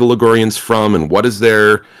 oh, where are the Logorians from, and what is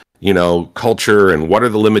their, you know, culture, and what are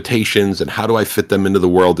the limitations, and how do I fit them into the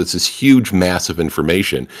world? It's this huge mass of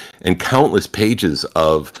information and countless pages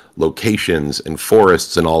of locations and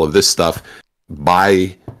forests and all of this stuff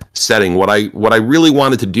by setting. What I really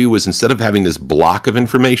wanted to do was, instead of having this block of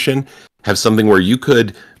information, have something where you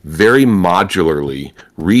could very modularly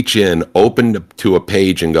reach in, open to a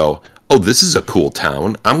page and go, oh, this is a cool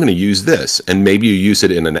town. I'm going to use this. And maybe you use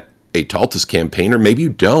it in an Yuuyatails campaign, or maybe you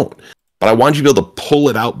don't. But I want you to be able to pull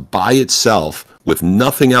it out by itself with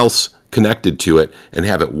nothing else connected to it and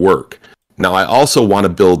have it work. Now, I also want to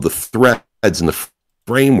build the threads and the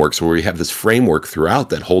frameworks where we have this framework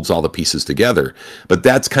throughout that holds all the pieces together. But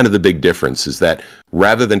that's kind of the big difference, is that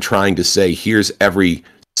rather than trying to say, here's every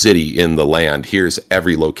city in the land, here's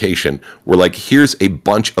every location, we're like, here's a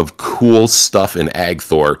bunch of cool stuff in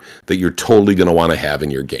Agthor that you're totally going to want to have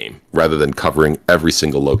in your game, rather than covering every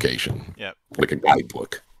single location. Yep. Like a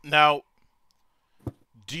guidebook. Now,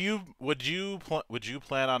 would you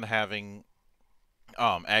plan on having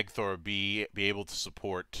Agthor be able to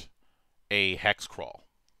support a hex crawl?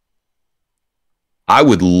 I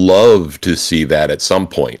would love to see that at some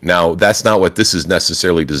point. Now, that's not what this is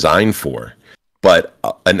necessarily designed for, but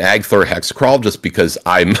an Agthor hex crawl, just because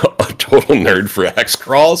I'm a total nerd for hex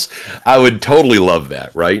crawls, I would totally love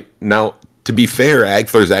that, right? Now, to be fair,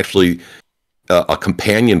 Agthor is actually a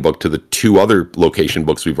companion book to the two other location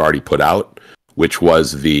books we've already put out, which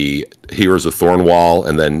was the Heroes of Thornwall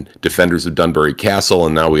and then Defenders of Dunbury Castle,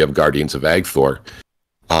 and now we have Guardians of Agthor.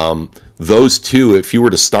 Those two, if you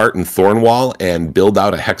were to start in Thornwall and build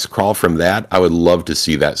out a hex crawl from that, I would love to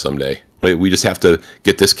see that someday. We just have to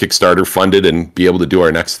get this Kickstarter funded and be able to do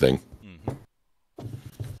our next thing. Mm-hmm.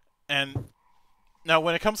 And now,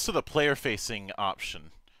 when it comes to the player-facing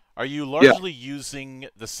option, are you largely using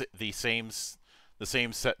the same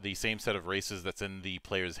set of races that's in the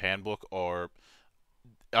player's handbook, or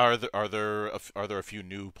are there a few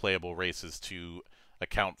new playable races to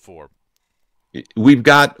account for? We've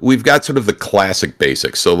got sort of the classic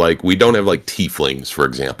basics. So, like, we don't have like tieflings, for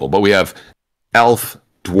example, but we have elf,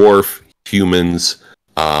 dwarf, humans,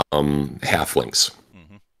 halflings.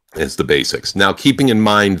 Mm-hmm. Is the basics. Now, keeping in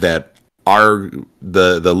mind that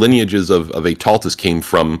the lineages of Yuuyatails came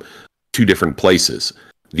from two different places.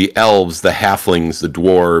 The elves, the halflings, the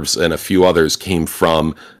dwarves, and a few others came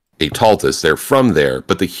from Agthor. They're from there.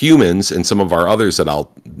 But the humans and some of our others that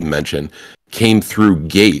I'll mention came through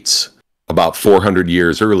gates about 400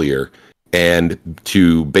 years earlier and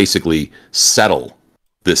to basically settle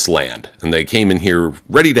this land. And they came in here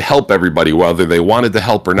ready to help everybody, whether they wanted to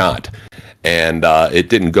help or not. And it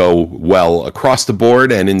didn't go well across the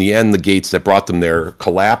board. And in the end, the gates that brought them there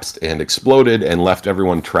collapsed and exploded and left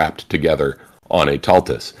everyone trapped together on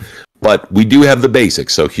Agthor. But we do have the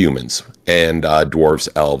basics, so humans and dwarves,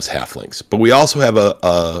 elves, halflings. But we also have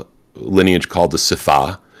a lineage called the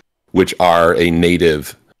Sitha, which are a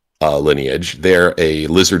native lineage. They're a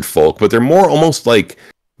lizard folk, but they're more almost like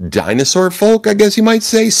dinosaur folk, I guess you might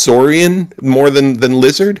say. Saurian more than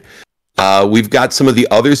lizard. We've got some of the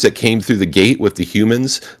others that came through the gate with the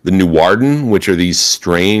humans, the Nuwarden, which are these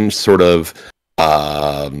strange sort of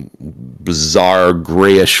bizarre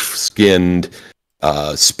grayish-skinned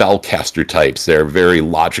spellcaster types. They're very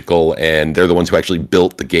logical, and they're the ones who actually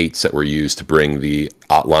built the gates that were used to bring the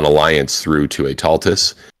Atlan Alliance through to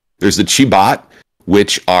Agthor. There's the Chibat,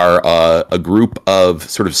 which are a group of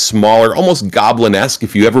sort of smaller, almost goblin-esque.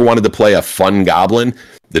 If you ever wanted to play a fun goblin,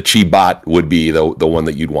 the Chibat would be the one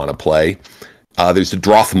that you'd want to play. There's the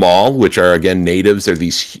Drothmal, which are, again, natives. They're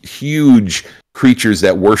these huge creatures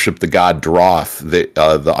that worship the god Droth,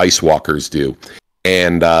 the Ice Walkers do.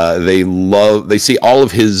 And they see all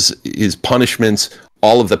of his punishments,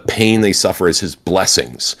 all of the pain they suffer as his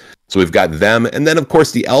blessings. So we've got them. And then, of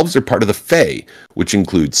course, the elves are part of the Fae, which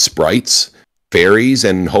includes sprites, fairies,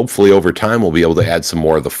 and hopefully over time we'll be able to add some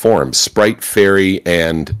more of the forms. Sprite, fairy,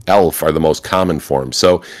 and elf are the most common forms.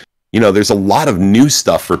 So, there's a lot of new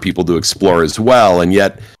stuff for people to explore as well. And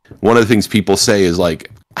yet, one of the things people say is like,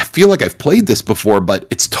 I feel like I've played this before, but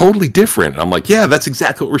it's totally different. And I'm like, yeah, that's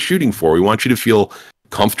exactly what we're shooting for. We want you to feel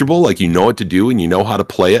comfortable, like you know what to do and you know how to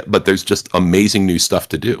play it, but there's just amazing new stuff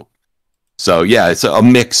to do. So yeah, it's a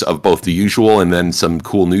mix of both the usual and then some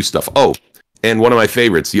cool new stuff. Oh, and one of my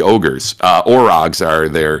favorites, the ogres. Orogs are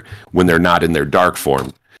there when they're not in their dark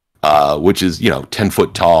form, which is, 10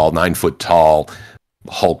 foot tall, 9 foot tall,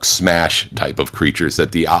 Hulk smash type of creatures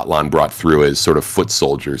that the Atlan brought through as sort of foot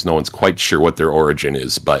soldiers. No one's quite sure what their origin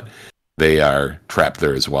is, but they are trapped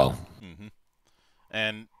there as well. Mm-hmm.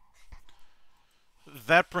 And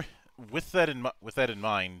with that in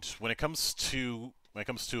mind, when it comes to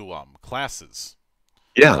classes,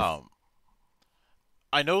 yeah,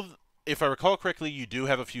 I know. If I recall correctly, you do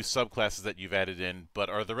have a few subclasses that you've added in, but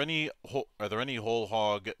are there any whole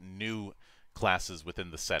hog new classes within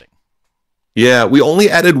the setting? Yeah, we only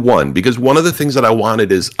added one because one of the things that I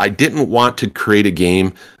wanted is I didn't want to create a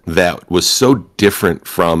game that was so different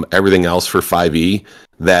from everything else for 5e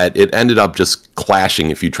that it ended up just clashing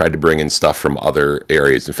if you tried to bring in stuff from other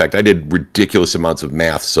areas. In fact, I did ridiculous amounts of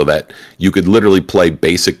math so that you could literally play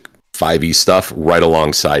basic 5e stuff right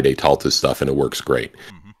alongside Agthor stuff, and it works great.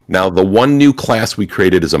 Now, the one new class we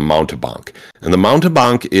created is a Mountebank. And the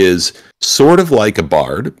Mountebank is sort of like a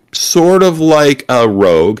bard, sort of like a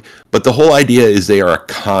rogue, but the whole idea is they are a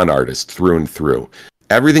con artist through and through.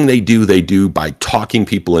 Everything they do by talking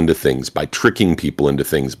people into things, by tricking people into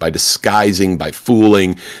things, by disguising, by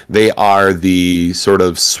fooling. They are the sort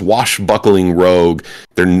of swashbuckling rogue.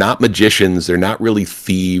 They're not magicians. They're not really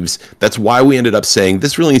thieves. That's why we ended up saying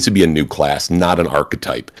this really needs to be a new class, not an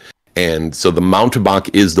archetype. And so the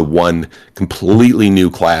Mountebank is the one completely new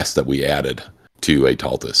class that we added to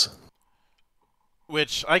Agthor.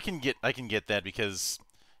 Which I can get that because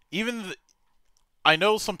I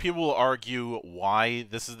know some people will argue why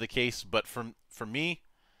this is the case, but for me,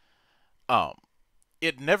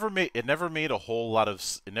 it never made a whole lot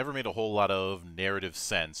of narrative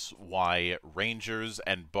sense why rangers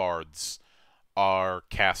and bards are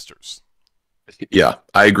casters. Yeah,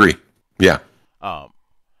 I agree. Yeah.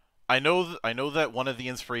 I know that one of the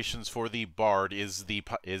inspirations for the bard is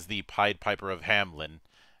the Pied Piper of Hamelin,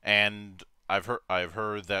 and I've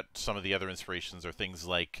heard that some of the other inspirations are things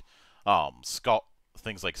like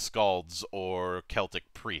skalds or Celtic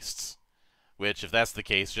priests. Which, if that's the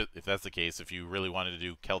case, if you really wanted to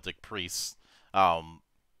do Celtic priests,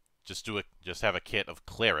 just have a kit of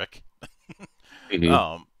cleric.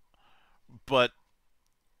 Mm-hmm. But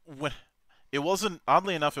when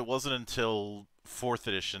oddly enough, it wasn't until 4th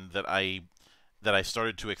edition that I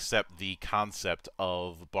started to accept the concept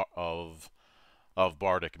of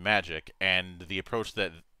bardic magic, and the approach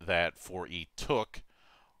that 4E took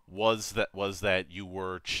was that you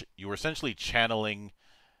were essentially channeling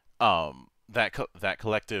that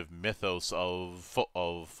collective mythos of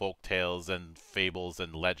folk tales and fables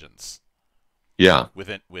and legends. Yeah.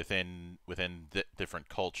 Within different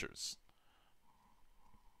cultures.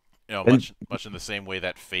 And much in the same way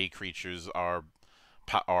that fey creatures are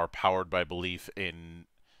powered by belief in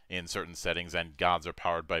certain settings, and gods are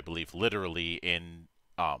powered by belief literally in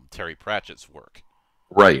Terry Pratchett's work.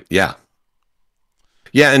 right, yeah.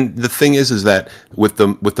 Yeah, and the thing is that with the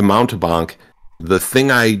mountebank, the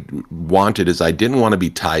thing I wanted is I didn't want to be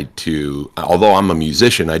tied to. Although I'm a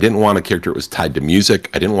musician, I didn't want a character that was tied to music.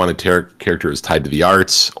 I didn't want a character that was tied to the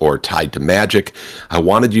arts or tied to magic. I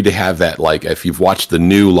wanted you to have that, like, if you've watched the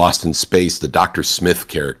new Lost in Space, the Dr. Smith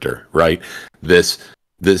character, right? This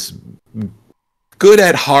good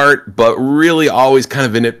at heart, but really always kind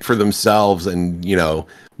of in it for themselves, and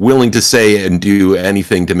willing to say and do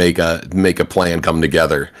anything to make a plan come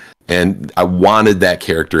together. And I wanted that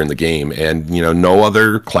character in the game, and no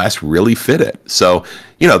other class really fit it. So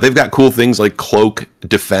they've got cool things like cloak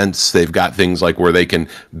defense. They've got things like where they can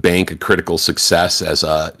bank a critical success as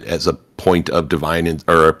a point of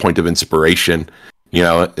or a point of inspiration.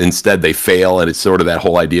 Instead they fail, and it's sort of that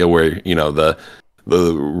whole idea where the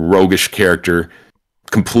roguish character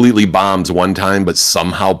completely bombs one time but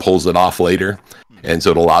somehow pulls it off later, and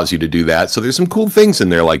so it allows you to do that. So there's some cool things in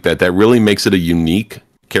there like that really makes it a unique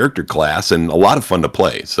character class and a lot of fun to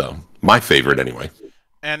play. So my favorite anyway.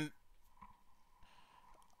 And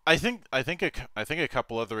I think a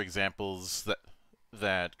couple other examples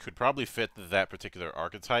that could probably fit that particular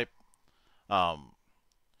archetype. One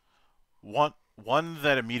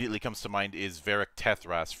that immediately comes to mind is Varric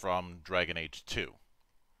Tethras from Dragon Age 2.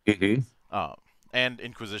 Mm-hmm. And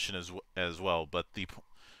Inquisition as well. But the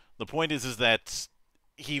point is that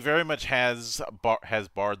he very much has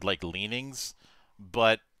bard-like leanings,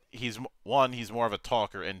 but he's more of a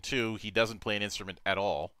talker, and two, he doesn't play an instrument at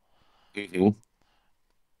all,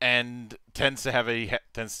 and tends to have a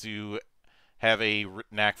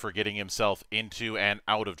knack for getting himself into and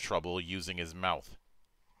out of trouble using his mouth.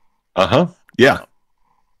 Yeah.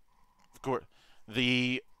 Of course,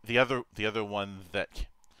 the other one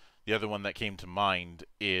that came to mind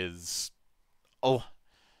is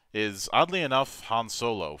oddly enough Han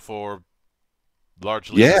Solo, for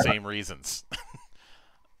largely the same reasons.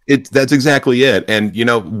 That's exactly it. And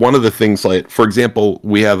one of the things, like, for example,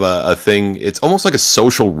 we have a thing, it's almost like a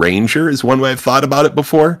social ranger is one way I've thought about it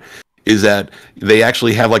before, is that they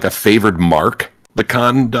actually have like a favored mark. The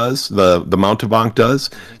con does, the mountebank does.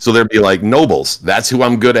 So there'd be like nobles, that's who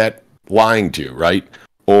I'm good at lying to, right?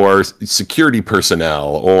 Or security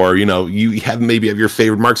personnel, or you have your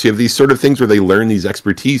favorite marks. You have these sort of things where they learn these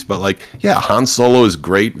expertise. But like, yeah, Han Solo is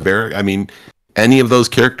great. Any of those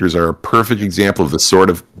characters are a perfect example of the sort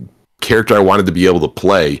of character I wanted to be able to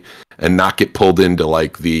play and not get pulled into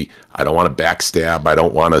like I don't want to backstab, I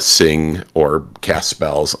don't want to sing or cast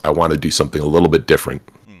spells. I want to do something a little bit different.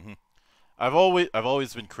 Mm-hmm. I've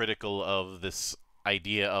always been critical of this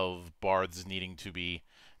idea of bards needing to be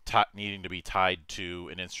tied to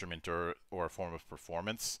an instrument or a form of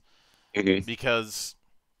performance, because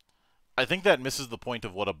I think that misses the point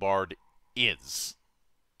of what a bard is.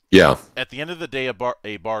 Yeah. At the end of the day, a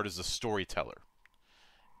bard is a storyteller.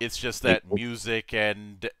 It's just that music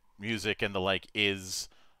and the like is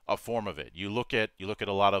a form of it. You look at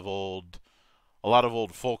a lot of old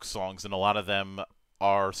folk songs, and a lot of them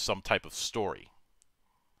are some type of story.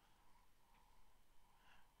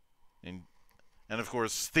 And of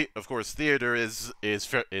course theater is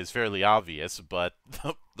fairly obvious, but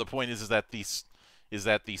the point is that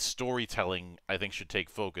the storytelling, I think, should take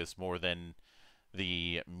focus more than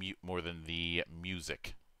the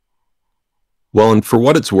music. Well, and for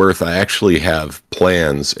what it's worth, I actually have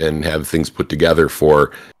plans and have things put together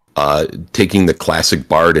for taking the classic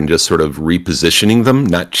bard and just sort of repositioning them,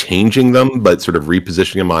 not changing them, but sort of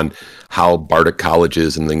repositioning them on how bardic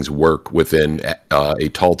colleges and things work within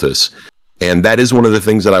Agthor. And that is one of the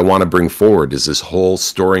things that I want to bring forward, is this whole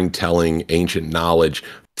storytelling, ancient knowledge,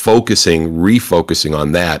 refocusing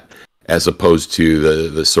on that, as opposed to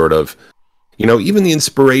the sort of, even the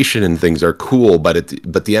inspiration and things are cool, but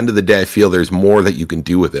at the end of the day, I feel there's more that you can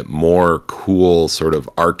do with it, more cool sort of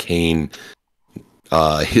arcane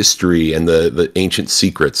history and the ancient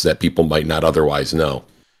secrets that people might not otherwise know.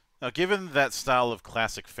 Now, given that style of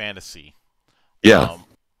classic fantasy,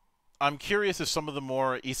 I'm curious if some of the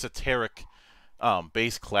more esoteric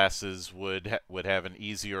base classes would have an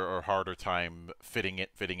easier or harder time fitting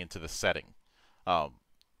into the setting,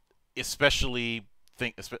 especially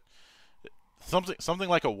something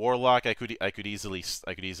like a warlock. I could easily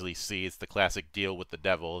see. It's the classic deal with the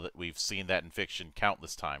devil that we've seen that in fiction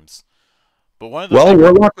countless times. But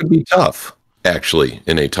warlock would be tough actually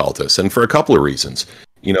in Agthor, and for a couple of reasons.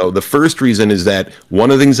 The first reason is that one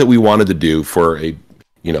of the things that we wanted to do for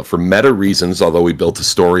for meta reasons, although we built a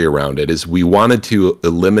story around it, is we wanted to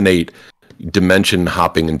eliminate dimension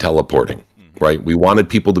hopping and teleporting, right? We wanted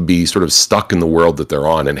people to be sort of stuck in the world that they're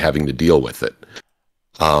on and having to deal with it.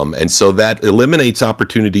 And so that eliminates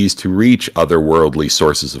opportunities to reach otherworldly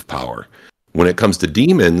sources of power. When it comes to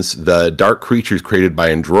demons, the dark creatures created by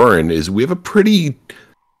Androran is we have a pretty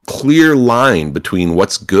clear line between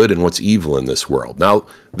what's good and what's evil in this world. Now,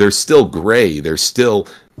 they're still gray. They're still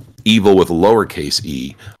evil with a lowercase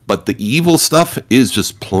e, but the evil stuff is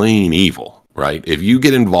just plain evil, right? If you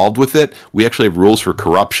get involved with it, we actually have rules for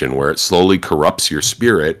corruption where it slowly corrupts your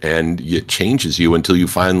spirit and it changes you until you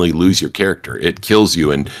finally lose your character. It kills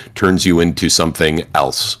you and turns you into something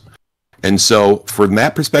else. And so from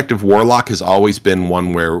that perspective, Warlock has always been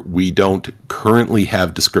one where we don't currently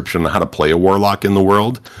have description on how to play a Warlock in the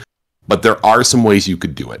world, but there are some ways you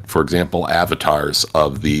could do it. For example, avatars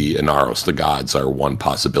of the Inaros, the gods, are one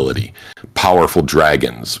possibility. Powerful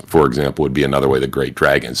dragons, for example, would be another way, the great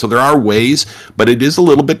dragons. So there are ways, but it is a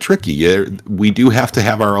little bit tricky. We do have to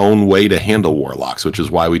have our own way to handle Warlocks, which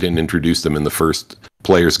is why we didn't introduce them in the first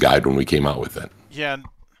player's guide when we came out with it. Yeah, and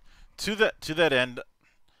to that end,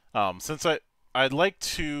 since I'd like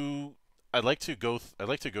to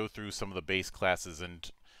go through some of the base classes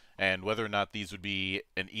and whether or not these would be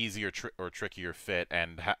an easier or trickier fit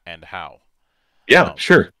and how. Yeah,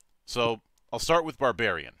 sure. So I'll start with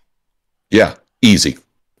Barbarian. Yeah, easy,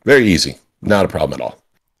 very easy, not a problem at all.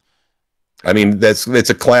 I mean, it's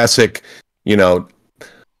a classic,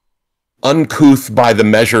 uncouth by the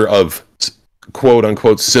measure of quote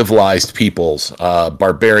unquote civilized peoples.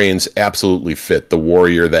 Barbarians absolutely fit the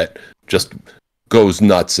warrior that just goes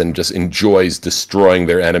nuts and just enjoys destroying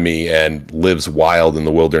their enemy and lives wild in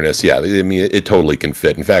the wilderness. Yeah, I mean, it totally can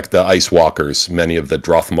fit. In fact, the Ice Walkers, many of the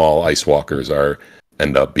Drothmal Ice Walkers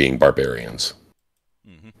end up being barbarians.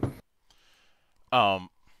 Mm-hmm. Well,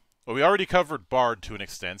 we already covered Bard to an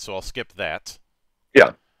extent, so I'll skip that.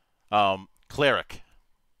 Yeah. Cleric.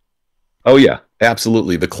 Oh yeah,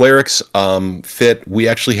 absolutely. The clerics fit. We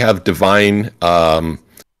actually have divines. I'm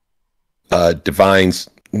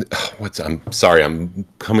sorry, I'm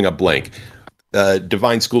coming up blank.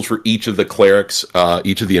 Divine schools for each of the clerics,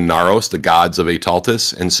 each of the Inaros, the gods of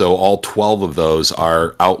Aetaltis, and so all 12 of those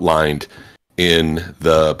are outlined in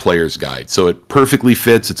the player's guide. So it perfectly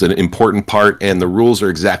fits. It's an important part, and the rules are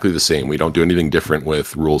exactly the same. We don't do anything different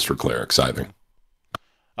with rules for clerics either.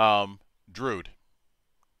 Druid.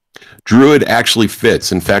 Druid actually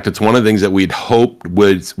fits. In fact, it's one of the things that we'd hoped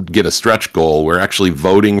would get a stretch goal. We're actually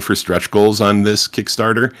voting for stretch goals on this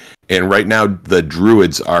Kickstarter, and right now the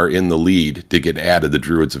Druids are in the lead to get added, the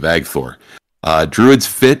Druids of Agthor. Druids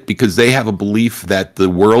fit because they have a belief that the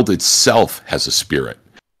world itself has a spirit,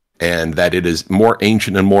 and that it is more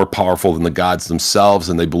ancient and more powerful than the gods themselves,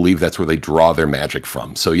 and they believe that's where they draw their magic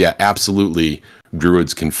from. So yeah, absolutely,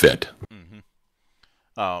 Druids can fit.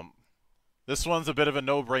 Mm-hmm. This one's a bit of a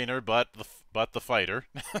no-brainer, but the fighter.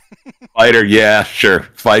 Fighter, yeah, sure.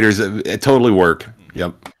 Fighters, it totally work.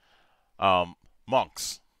 Yep.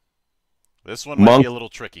 Monks. This one might be a little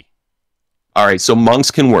tricky. All right, so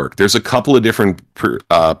monks can work. There's a couple of different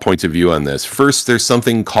points of view on this. First, there's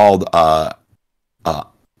something called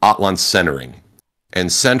Atlan centering.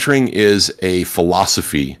 And centering is a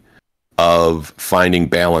philosophy of finding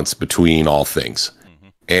balance between all things.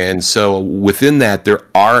 And so within that, there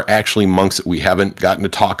are actually monks that we haven't gotten to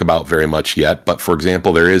talk about very much yet. But for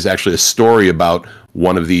example, there is actually a story about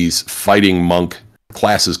one of these fighting monk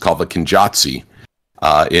classes called the Kinjatsi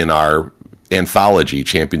in our anthology,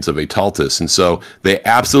 Champions of Aetaltis. And so they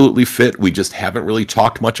absolutely fit. We just haven't really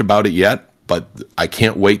talked much about it yet, but I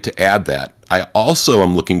can't wait to add that. I also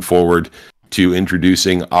am looking forward to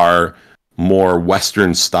introducing our more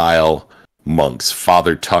Western style monks,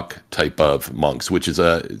 Father Tuck type of monks, which is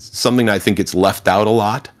something I think it's left out a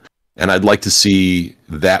lot, and I'd like to see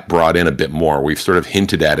that brought in a bit more. We've sort of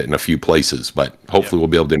hinted at it in a few places, but hopefully we'll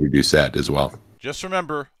be able to introduce that as well. Just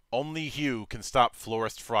remember, only Hugh can stop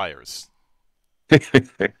Florist Friars.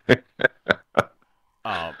 The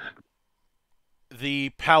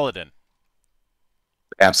Paladin.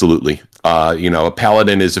 Absolutely. A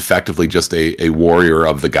paladin is effectively just a warrior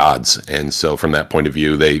of the gods, and so from that point of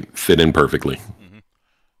view, they fit in perfectly. Mm-hmm.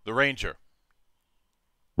 The Ranger.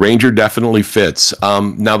 Ranger definitely fits.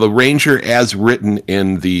 Now, the Ranger, as written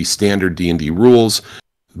in the standard D&D rules,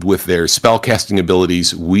 with their spellcasting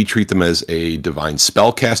abilities, we treat them as a divine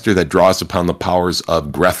spellcaster that draws upon the powers of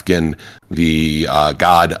Grethgen, the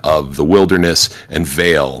god of the wilderness, and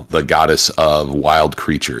Vale, the goddess of wild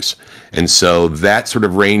creatures. And so that sort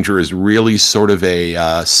of ranger is really sort of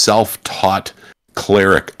a self-taught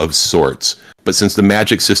cleric of sorts. But since the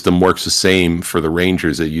magic system works the same for the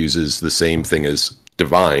rangers, it uses the same thing as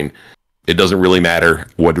divine. It doesn't really matter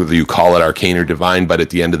whether you call it arcane or divine, but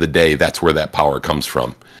at the end of the day, that's where that power comes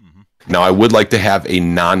from. Now, I would like to have a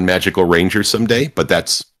non-magical ranger someday, but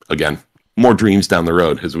that's, again, more dreams down the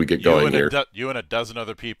road as we get going here. You and a dozen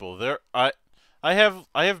other people. I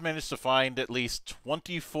have managed to find at least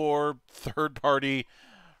 24 third-party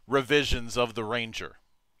revisions of the Ranger.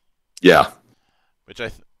 Yeah.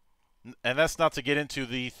 And that's not to get into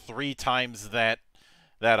the 3 times that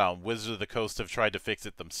Wizards of the Coast have tried to fix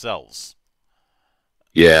it themselves.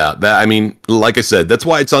 Yeah, I mean, like I said, that's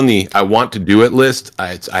why it's on the I want to do it list.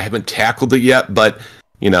 I haven't tackled it yet, but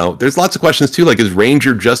you know, there's lots of questions too. Like,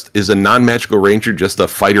 is a non-magical ranger just a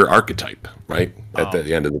fighter archetype, right? At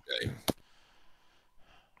the end of the day,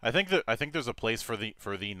 I think there's a place for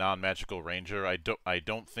the non-magical ranger. I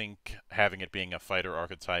don't think having it being a fighter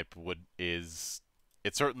archetype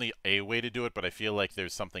it's certainly a way to do it, but I feel like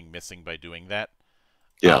there's something missing by doing that.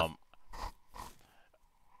 Yeah.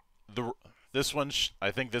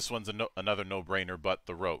 I think this one's another no-brainer, but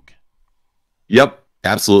the rogue. Yep,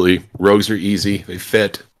 absolutely. Rogues are easy. They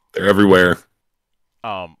fit. They're everywhere.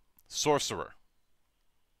 Sorcerer.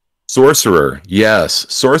 Sorcerer,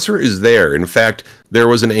 yes. Sorcerer is there. In fact, there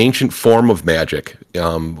was an ancient form of magic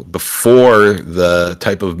before the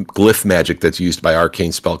type of glyph magic that's used by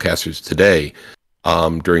arcane spellcasters today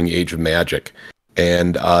during the Age of Magic.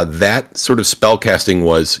 And that sort of spellcasting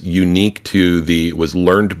was unique was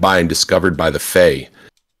learned by and discovered by the Fae.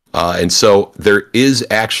 And so there is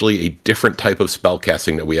actually a different type of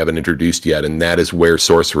spellcasting that we haven't introduced yet, and that is where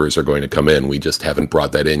sorcerers are going to come in. We just haven't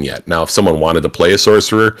brought that in yet. Now, if someone wanted to play a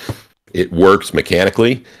sorcerer, it works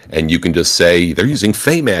mechanically, and you can just say they're using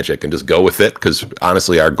Fae magic and just go with it, because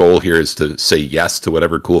honestly, our goal here is to say yes to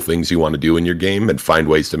whatever cool things you want to do in your game and find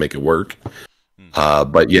ways to make it work.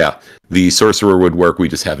 But yeah, the sorcerer would work. We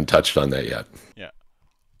just haven't touched on that yet. Yeah.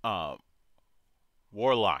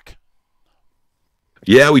 Warlock.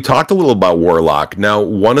 Yeah, we talked a little about Warlock. Now,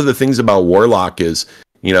 one of the things about Warlock is,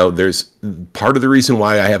 you know, there's part of the reason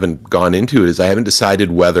why I haven't gone into it is I haven't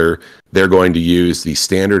decided whether they're going to use the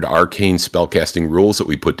standard arcane spellcasting rules that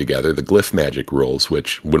we put together, the glyph magic rules,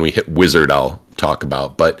 which when we hit wizard, I'll talk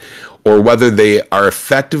about, or whether they are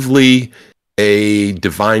effectively a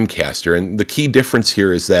divine caster. And the key difference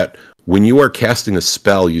here is that when you are casting a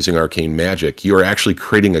spell using arcane magic, you are actually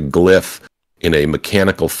creating a glyph in a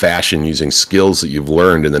mechanical fashion using skills that you've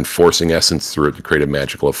learned and then forcing essence through it to create a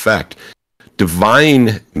magical effect.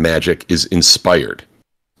 Divine magic is inspired.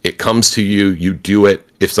 It comes to you, you do it.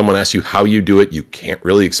 If someone asks you how you do it, you can't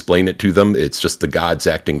really explain it to them. It's just the gods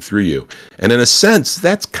acting through you. And in a sense,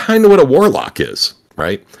 that's kind of what a warlock is,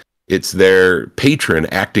 right? It's their patron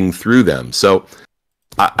acting through them. So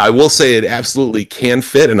I will say it absolutely can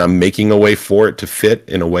fit, and I'm making a way for it to fit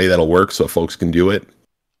in a way that'll work so folks can do it.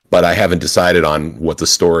 But I haven't decided on what the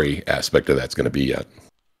story aspect of that's going to be yet.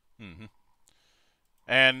 Mm-hmm.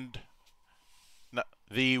 And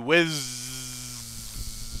the wizard.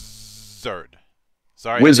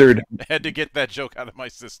 Sorry, Wizard. I had to get that joke out of my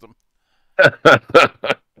system.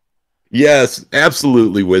 Yes,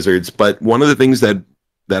 absolutely wizards. But one of the things that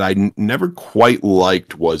I never quite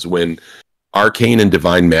liked was when arcane and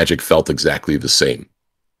divine magic felt exactly the same.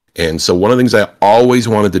 And so one of the things I always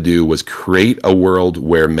wanted to do was create a world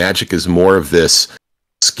where magic is more of this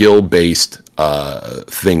skill-based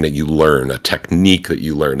thing that you learn, a technique that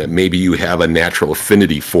you learn, that maybe you have a natural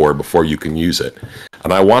affinity for before you can use it.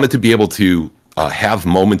 And I wanted to be able to have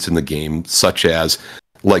moments in the game, such as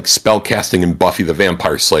like spellcasting in Buffy the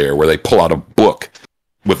Vampire Slayer, where they pull out a book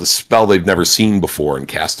with a spell they've never seen before and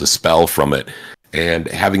cast a spell from it, and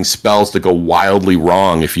having spells that go wildly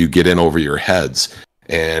wrong if you get in over your heads.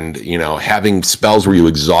 And, you know, having spells where you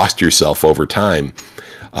exhaust yourself over time.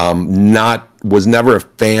 Was never a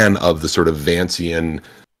fan of the sort of Vancian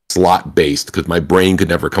slot-based, because my brain could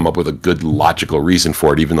never come up with a good logical reason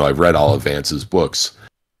for it, even though I've read all of Vance's books.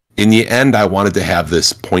 In the end, I wanted to have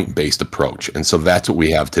this point-based approach. And so that's what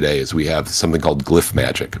we have today, is we have something called glyph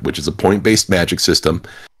magic, which is a point-based magic system.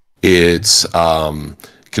 It's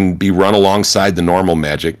can be run alongside the normal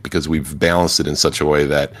magic because we've balanced it in such a way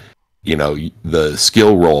that, you know, the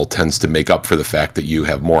skill roll tends to make up for the fact that you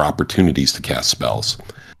have more opportunities to cast spells.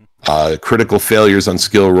 Critical failures on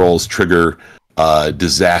skill rolls trigger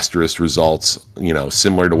disastrous results, you know,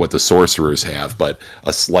 similar to what the sorcerers have, but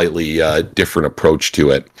a slightly different approach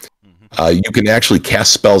to it. You can actually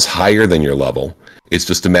cast spells higher than your level. It's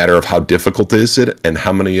just a matter of how difficult is it and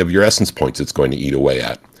how many of your essence points it's going to eat away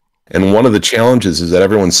at. And one of the challenges is that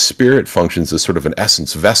everyone's spirit functions as sort of an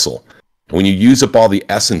essence vessel. And when you use up all the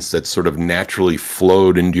essence that's sort of naturally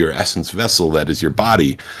flowed into your essence vessel, that is your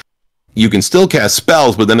body, you can still cast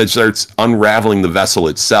spells, but then it starts unraveling the vessel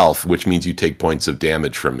itself, which means you take points of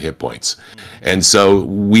damage from hit points. And so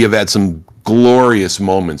we have had some glorious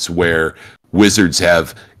moments where wizards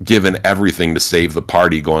have given everything to save the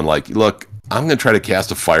party, going like, look, I'm going to try to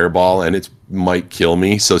cast a fireball and it might kill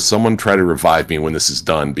me, so someone try to revive me when this is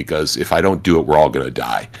done, because if I don't do it, we're all going to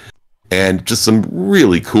die. And just some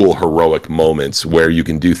really cool heroic moments where you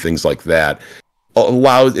can do things like that.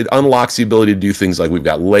 It unlocks the ability to do things like we've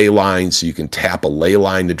got ley lines, so you can tap a ley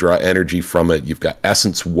line to draw energy from it. You've got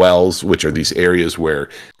essence wells, which are these areas where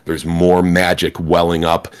there's more magic welling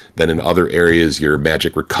up than in other areas. Your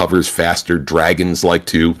magic recovers faster. Dragons like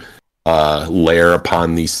to lair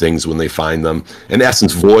upon these things when they find them. And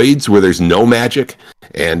essence voids, where there's no magic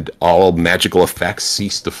and all magical effects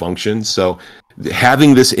cease to function. So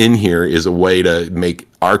having this in here is a way to make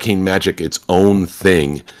arcane magic its own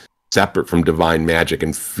thing, separate from divine magic,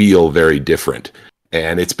 and feel very different.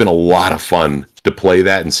 And it's been a lot of fun to play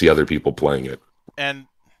that and see other people playing it. And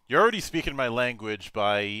you're already speaking my language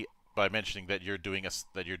by mentioning that you're doing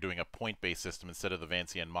a point-based system instead of the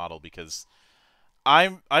Vancian model, because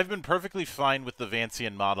I've been perfectly fine with the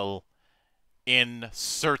Vancian model in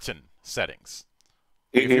certain settings.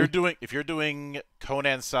 Mm-hmm. If you're doing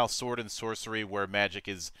Conan-style sword and sorcery where magic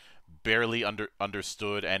is barely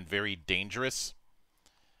understood and very dangerous,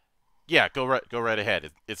 yeah, go right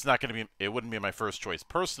ahead. It wouldn't be my first choice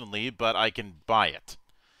personally, but I can buy it.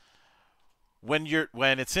 When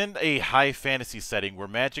it's in a high fantasy setting where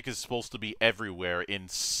magic is supposed to be everywhere in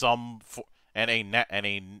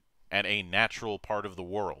and a natural part of the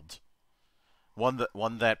world, one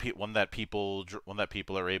that people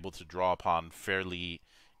are able to draw upon fairly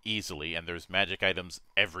easily, and there's magic items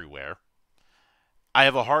everywhere, I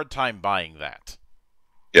have a hard time buying that.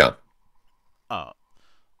 Yeah.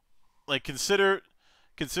 Like consider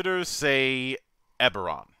say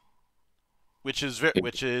Eberron, which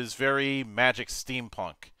is very magic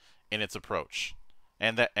steampunk in its approach,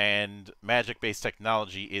 and magic-based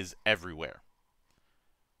technology is everywhere.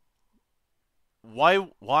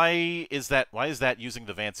 Why is that using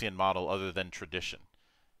the Vancian model other than tradition?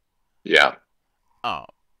 Yeah.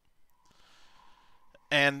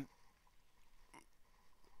 And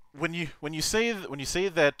when you say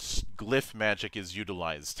that glyph magic is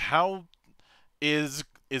utilized, how is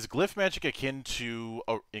glyph magic akin to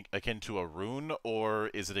a rune, or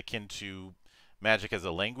is it akin to magic as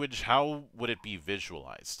a language? How would it be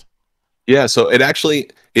visualized? Yeah, so it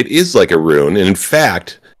is like a rune, and in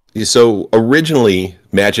fact, so originally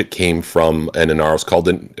magic came from an Inaros called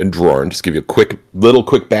Androran. Just give you a quick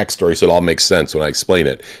backstory so it all makes sense when I explain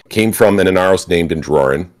it. Came from an Inaros named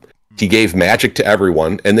Androran. He gave magic to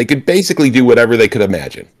everyone, and they could basically do whatever they could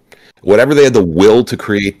imagine. Whatever they had the will to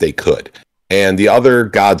create, they could. And the other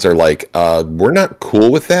gods are like, we're not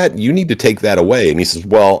cool with that. You need to take that away. And he says,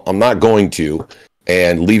 well, I'm not going to,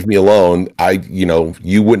 and leave me alone.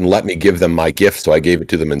 You wouldn't let me give them my gift, so I gave it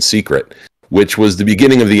to them in secret, which was the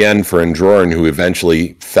beginning of the end for Androran, who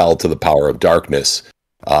eventually fell to the power of darkness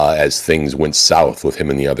as things went south with him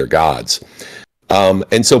and the other gods.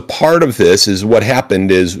 And so part of this is what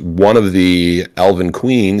happened is one of the elven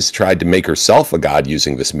queens tried to make herself a god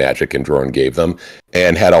using this magic Androran gave them,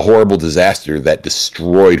 and had a horrible disaster that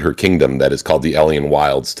destroyed her kingdom that is called the Alien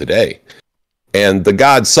Wilds today. And the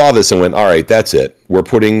gods saw this and went, all right, that's it. We're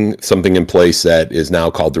putting something in place that is now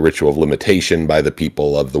called the Ritual of Limitation by the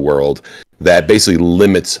people of the world that basically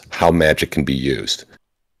limits how magic can be used.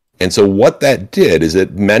 And so what that did is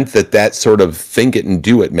it meant that sort of think it and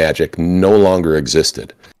do it magic no longer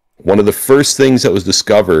existed. One of the first things that was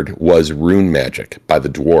discovered was rune magic by the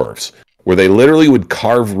dwarves, where they literally would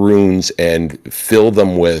carve runes and fill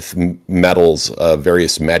them with metals,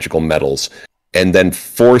 various magical metals, and then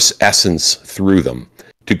force essence through them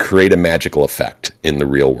to create a magical effect in the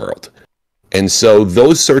real world. And so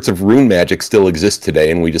those sorts of rune magic still exist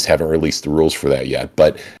today, and we just haven't released the rules for that yet.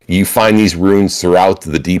 But you find these runes throughout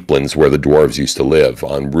the deeplands where the dwarves used to live,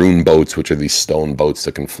 on rune boats, which are these stone boats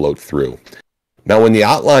that can float through. Now, when the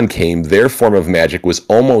Outland came, their form of magic was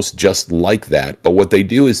almost just like that. But what they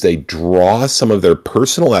do is they draw some of their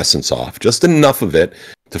personal essence off, just enough of it,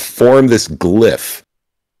 to form this glyph,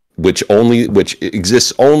 which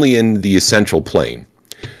exists only in the essential plane.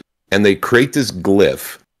 And they create this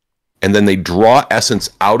glyph, and then they draw essence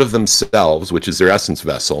out of themselves, which is their essence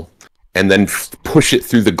vessel, and then push it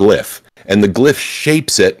through the glyph. And the glyph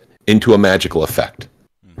shapes it into a magical effect.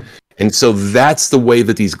 And so that's the way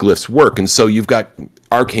that these glyphs work. And so you've got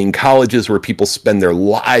arcane colleges where people spend their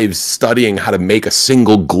lives studying how to make a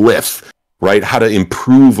single glyph right? How to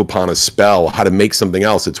improve upon a spell, how to make something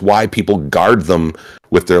else. It's why people guard them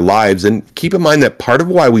with their lives. And keep in mind that part of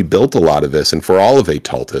why we built a lot of this, and for all of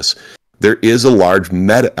Ataltis, there is a large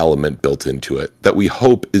meta element built into it that we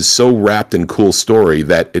hope is so wrapped in cool story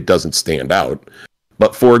that it doesn't stand out.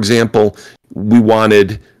 But for example, we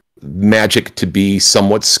wanted magic to be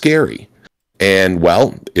somewhat scary. And,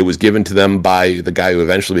 well, it was given to them by the guy who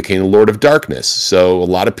eventually became the Lord of Darkness. So a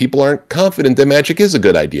lot of people aren't confident that magic is a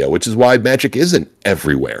good idea, which is why magic isn't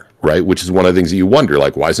everywhere, right? Which is one of the things that you wonder,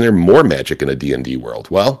 like, why isn't there more magic in a D&D world?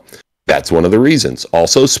 Well, that's one of the reasons.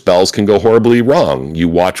 Also, spells can go horribly wrong. You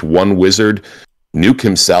watch one wizard nuke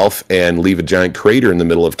himself and leave a giant crater in the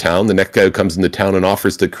middle of town. The next guy who comes into town and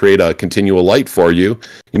offers to create a continual light for you,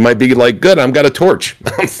 you might be like, good, I've got a torch.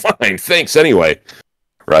 I'm fine, thanks anyway,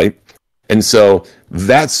 right? And so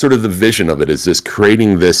that's sort of the vision of it, is this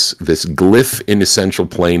creating this glyph in essential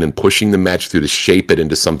plane and pushing the magic through to shape it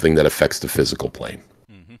into something that affects the physical plane.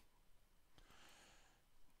 Mm-hmm.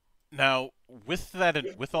 Now, with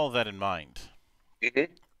all that in mind, mm-hmm.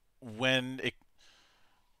 when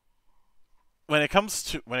it comes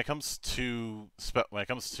to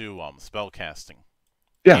spell casting,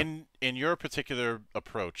 yeah, in your particular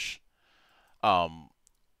approach,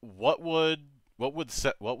 what would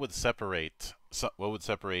separate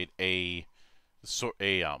a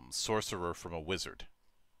sorcerer from a wizard?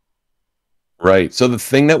 Right. So the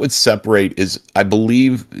thing that would separate is, I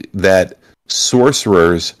believe that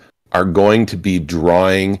sorcerers are going to be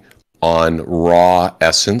drawing on raw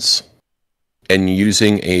essence and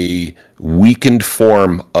using a weakened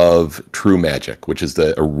form of true magic, which is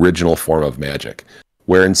the original form of magic,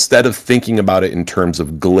 where instead of thinking about it in terms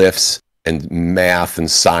of glyphs and math and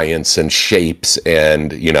science and shapes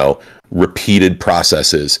and, you know, repeated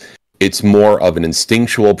processes, it's more of an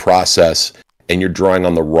instinctual process, and you're drawing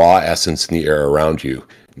on the raw essence in the air around you.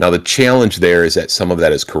 Now, the challenge there is that some of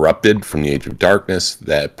that is corrupted from the Age of Darkness.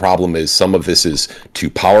 The problem is some of this is too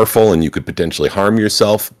powerful, and you could potentially harm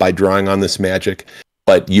yourself by drawing on this magic.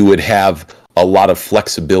 But you would have a lot of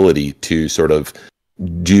flexibility to sort of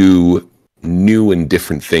do new and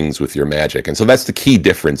different things with your magic. And so that's the key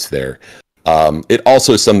difference there. It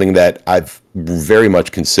also is something that I've very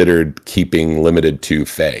much considered keeping limited to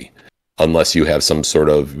Fae, unless you have some sort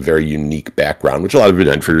of very unique background, which a lot of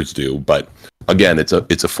adventurers do. But again, it's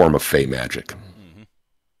a form of Fae magic. Mm-hmm.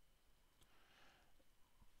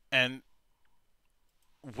 And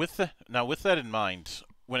with that in mind,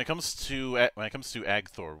 when it comes to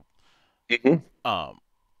Agthor, mm-hmm.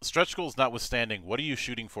 Stretch goals notwithstanding, what are you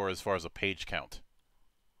shooting for as far as a page count?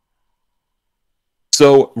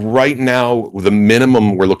 So right now, the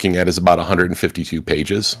minimum we're looking at is about 152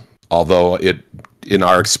 pages. Although in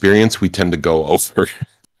our experience, we tend to go over,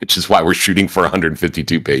 which is why we're shooting for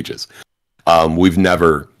 152 pages. We've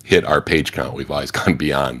never hit our page count. We've always gone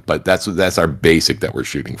beyond, but that's our basic that we're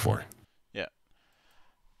shooting for. Yeah.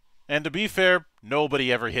 And to be fair,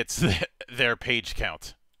 nobody ever hits their page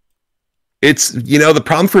count. It's, the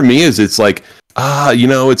problem for me is it's like,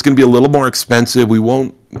 it's going to be a little more expensive. We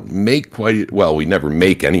won't make we never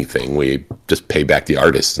make anything. We just pay back the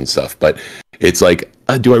artists and stuff. But it's like,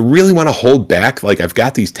 do I really want to hold back? Like, I've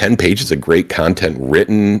got these 10 pages of great content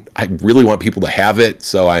written. I really want people to have it.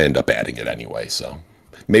 So I end up adding it anyway. So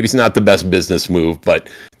maybe it's not the best business move, but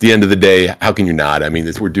at the end of the day, how can you not? I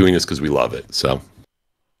mean, we're doing this because we love it. So.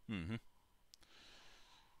 Mm-hmm.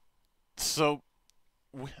 So.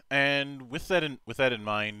 And with that in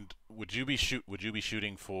mind, would you be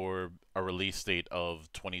shooting for a release date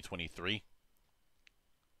of 2023?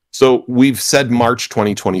 So we've said March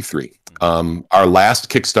 2023. Our last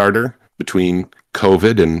Kickstarter, between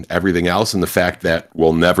COVID and everything else, and the fact that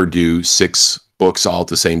we'll never do 6 books all at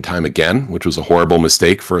the same time again, which was a horrible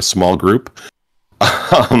mistake for a small group.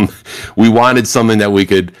 We wanted something that we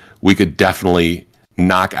could definitely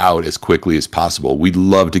knock out as quickly as possible. We'd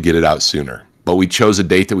love to get it out sooner. But we chose a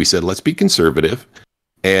date that we said, let's be conservative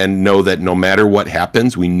and know that no matter what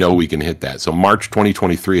happens, we know we can hit that. So March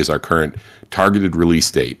 2023 is our current targeted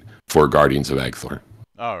release date for Guardians of Agthor.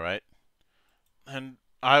 All right. And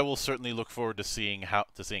I will certainly look forward to seeing how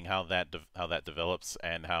that develops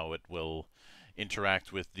and how it will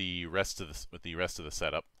interact with the rest of the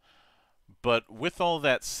setup. But with all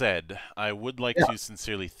that said, I would like to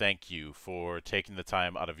sincerely thank you for taking the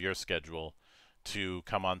time out of your schedule to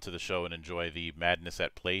come onto the show and enjoy the madness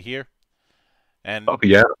at play here. And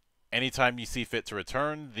anytime you see fit to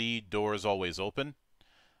return, the door is always open.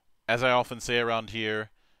 As I often say around here,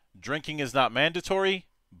 drinking is not mandatory,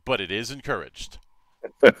 but it is encouraged.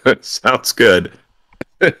 Sounds good.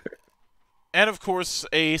 And of course,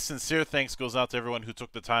 a sincere thanks goes out to everyone who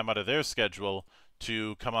took the time out of their schedule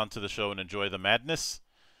to come onto the show and enjoy the madness.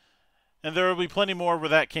 And there will be plenty more where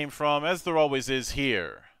that came from, as there always is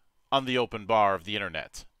here on the open bar of the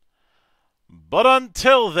internet. But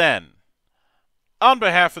until then, on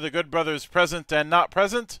behalf of the good brothers present and not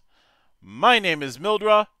present, my name is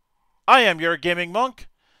Mildra. I am your gaming monk.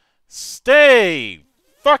 Stay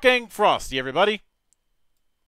fucking frosty, everybody.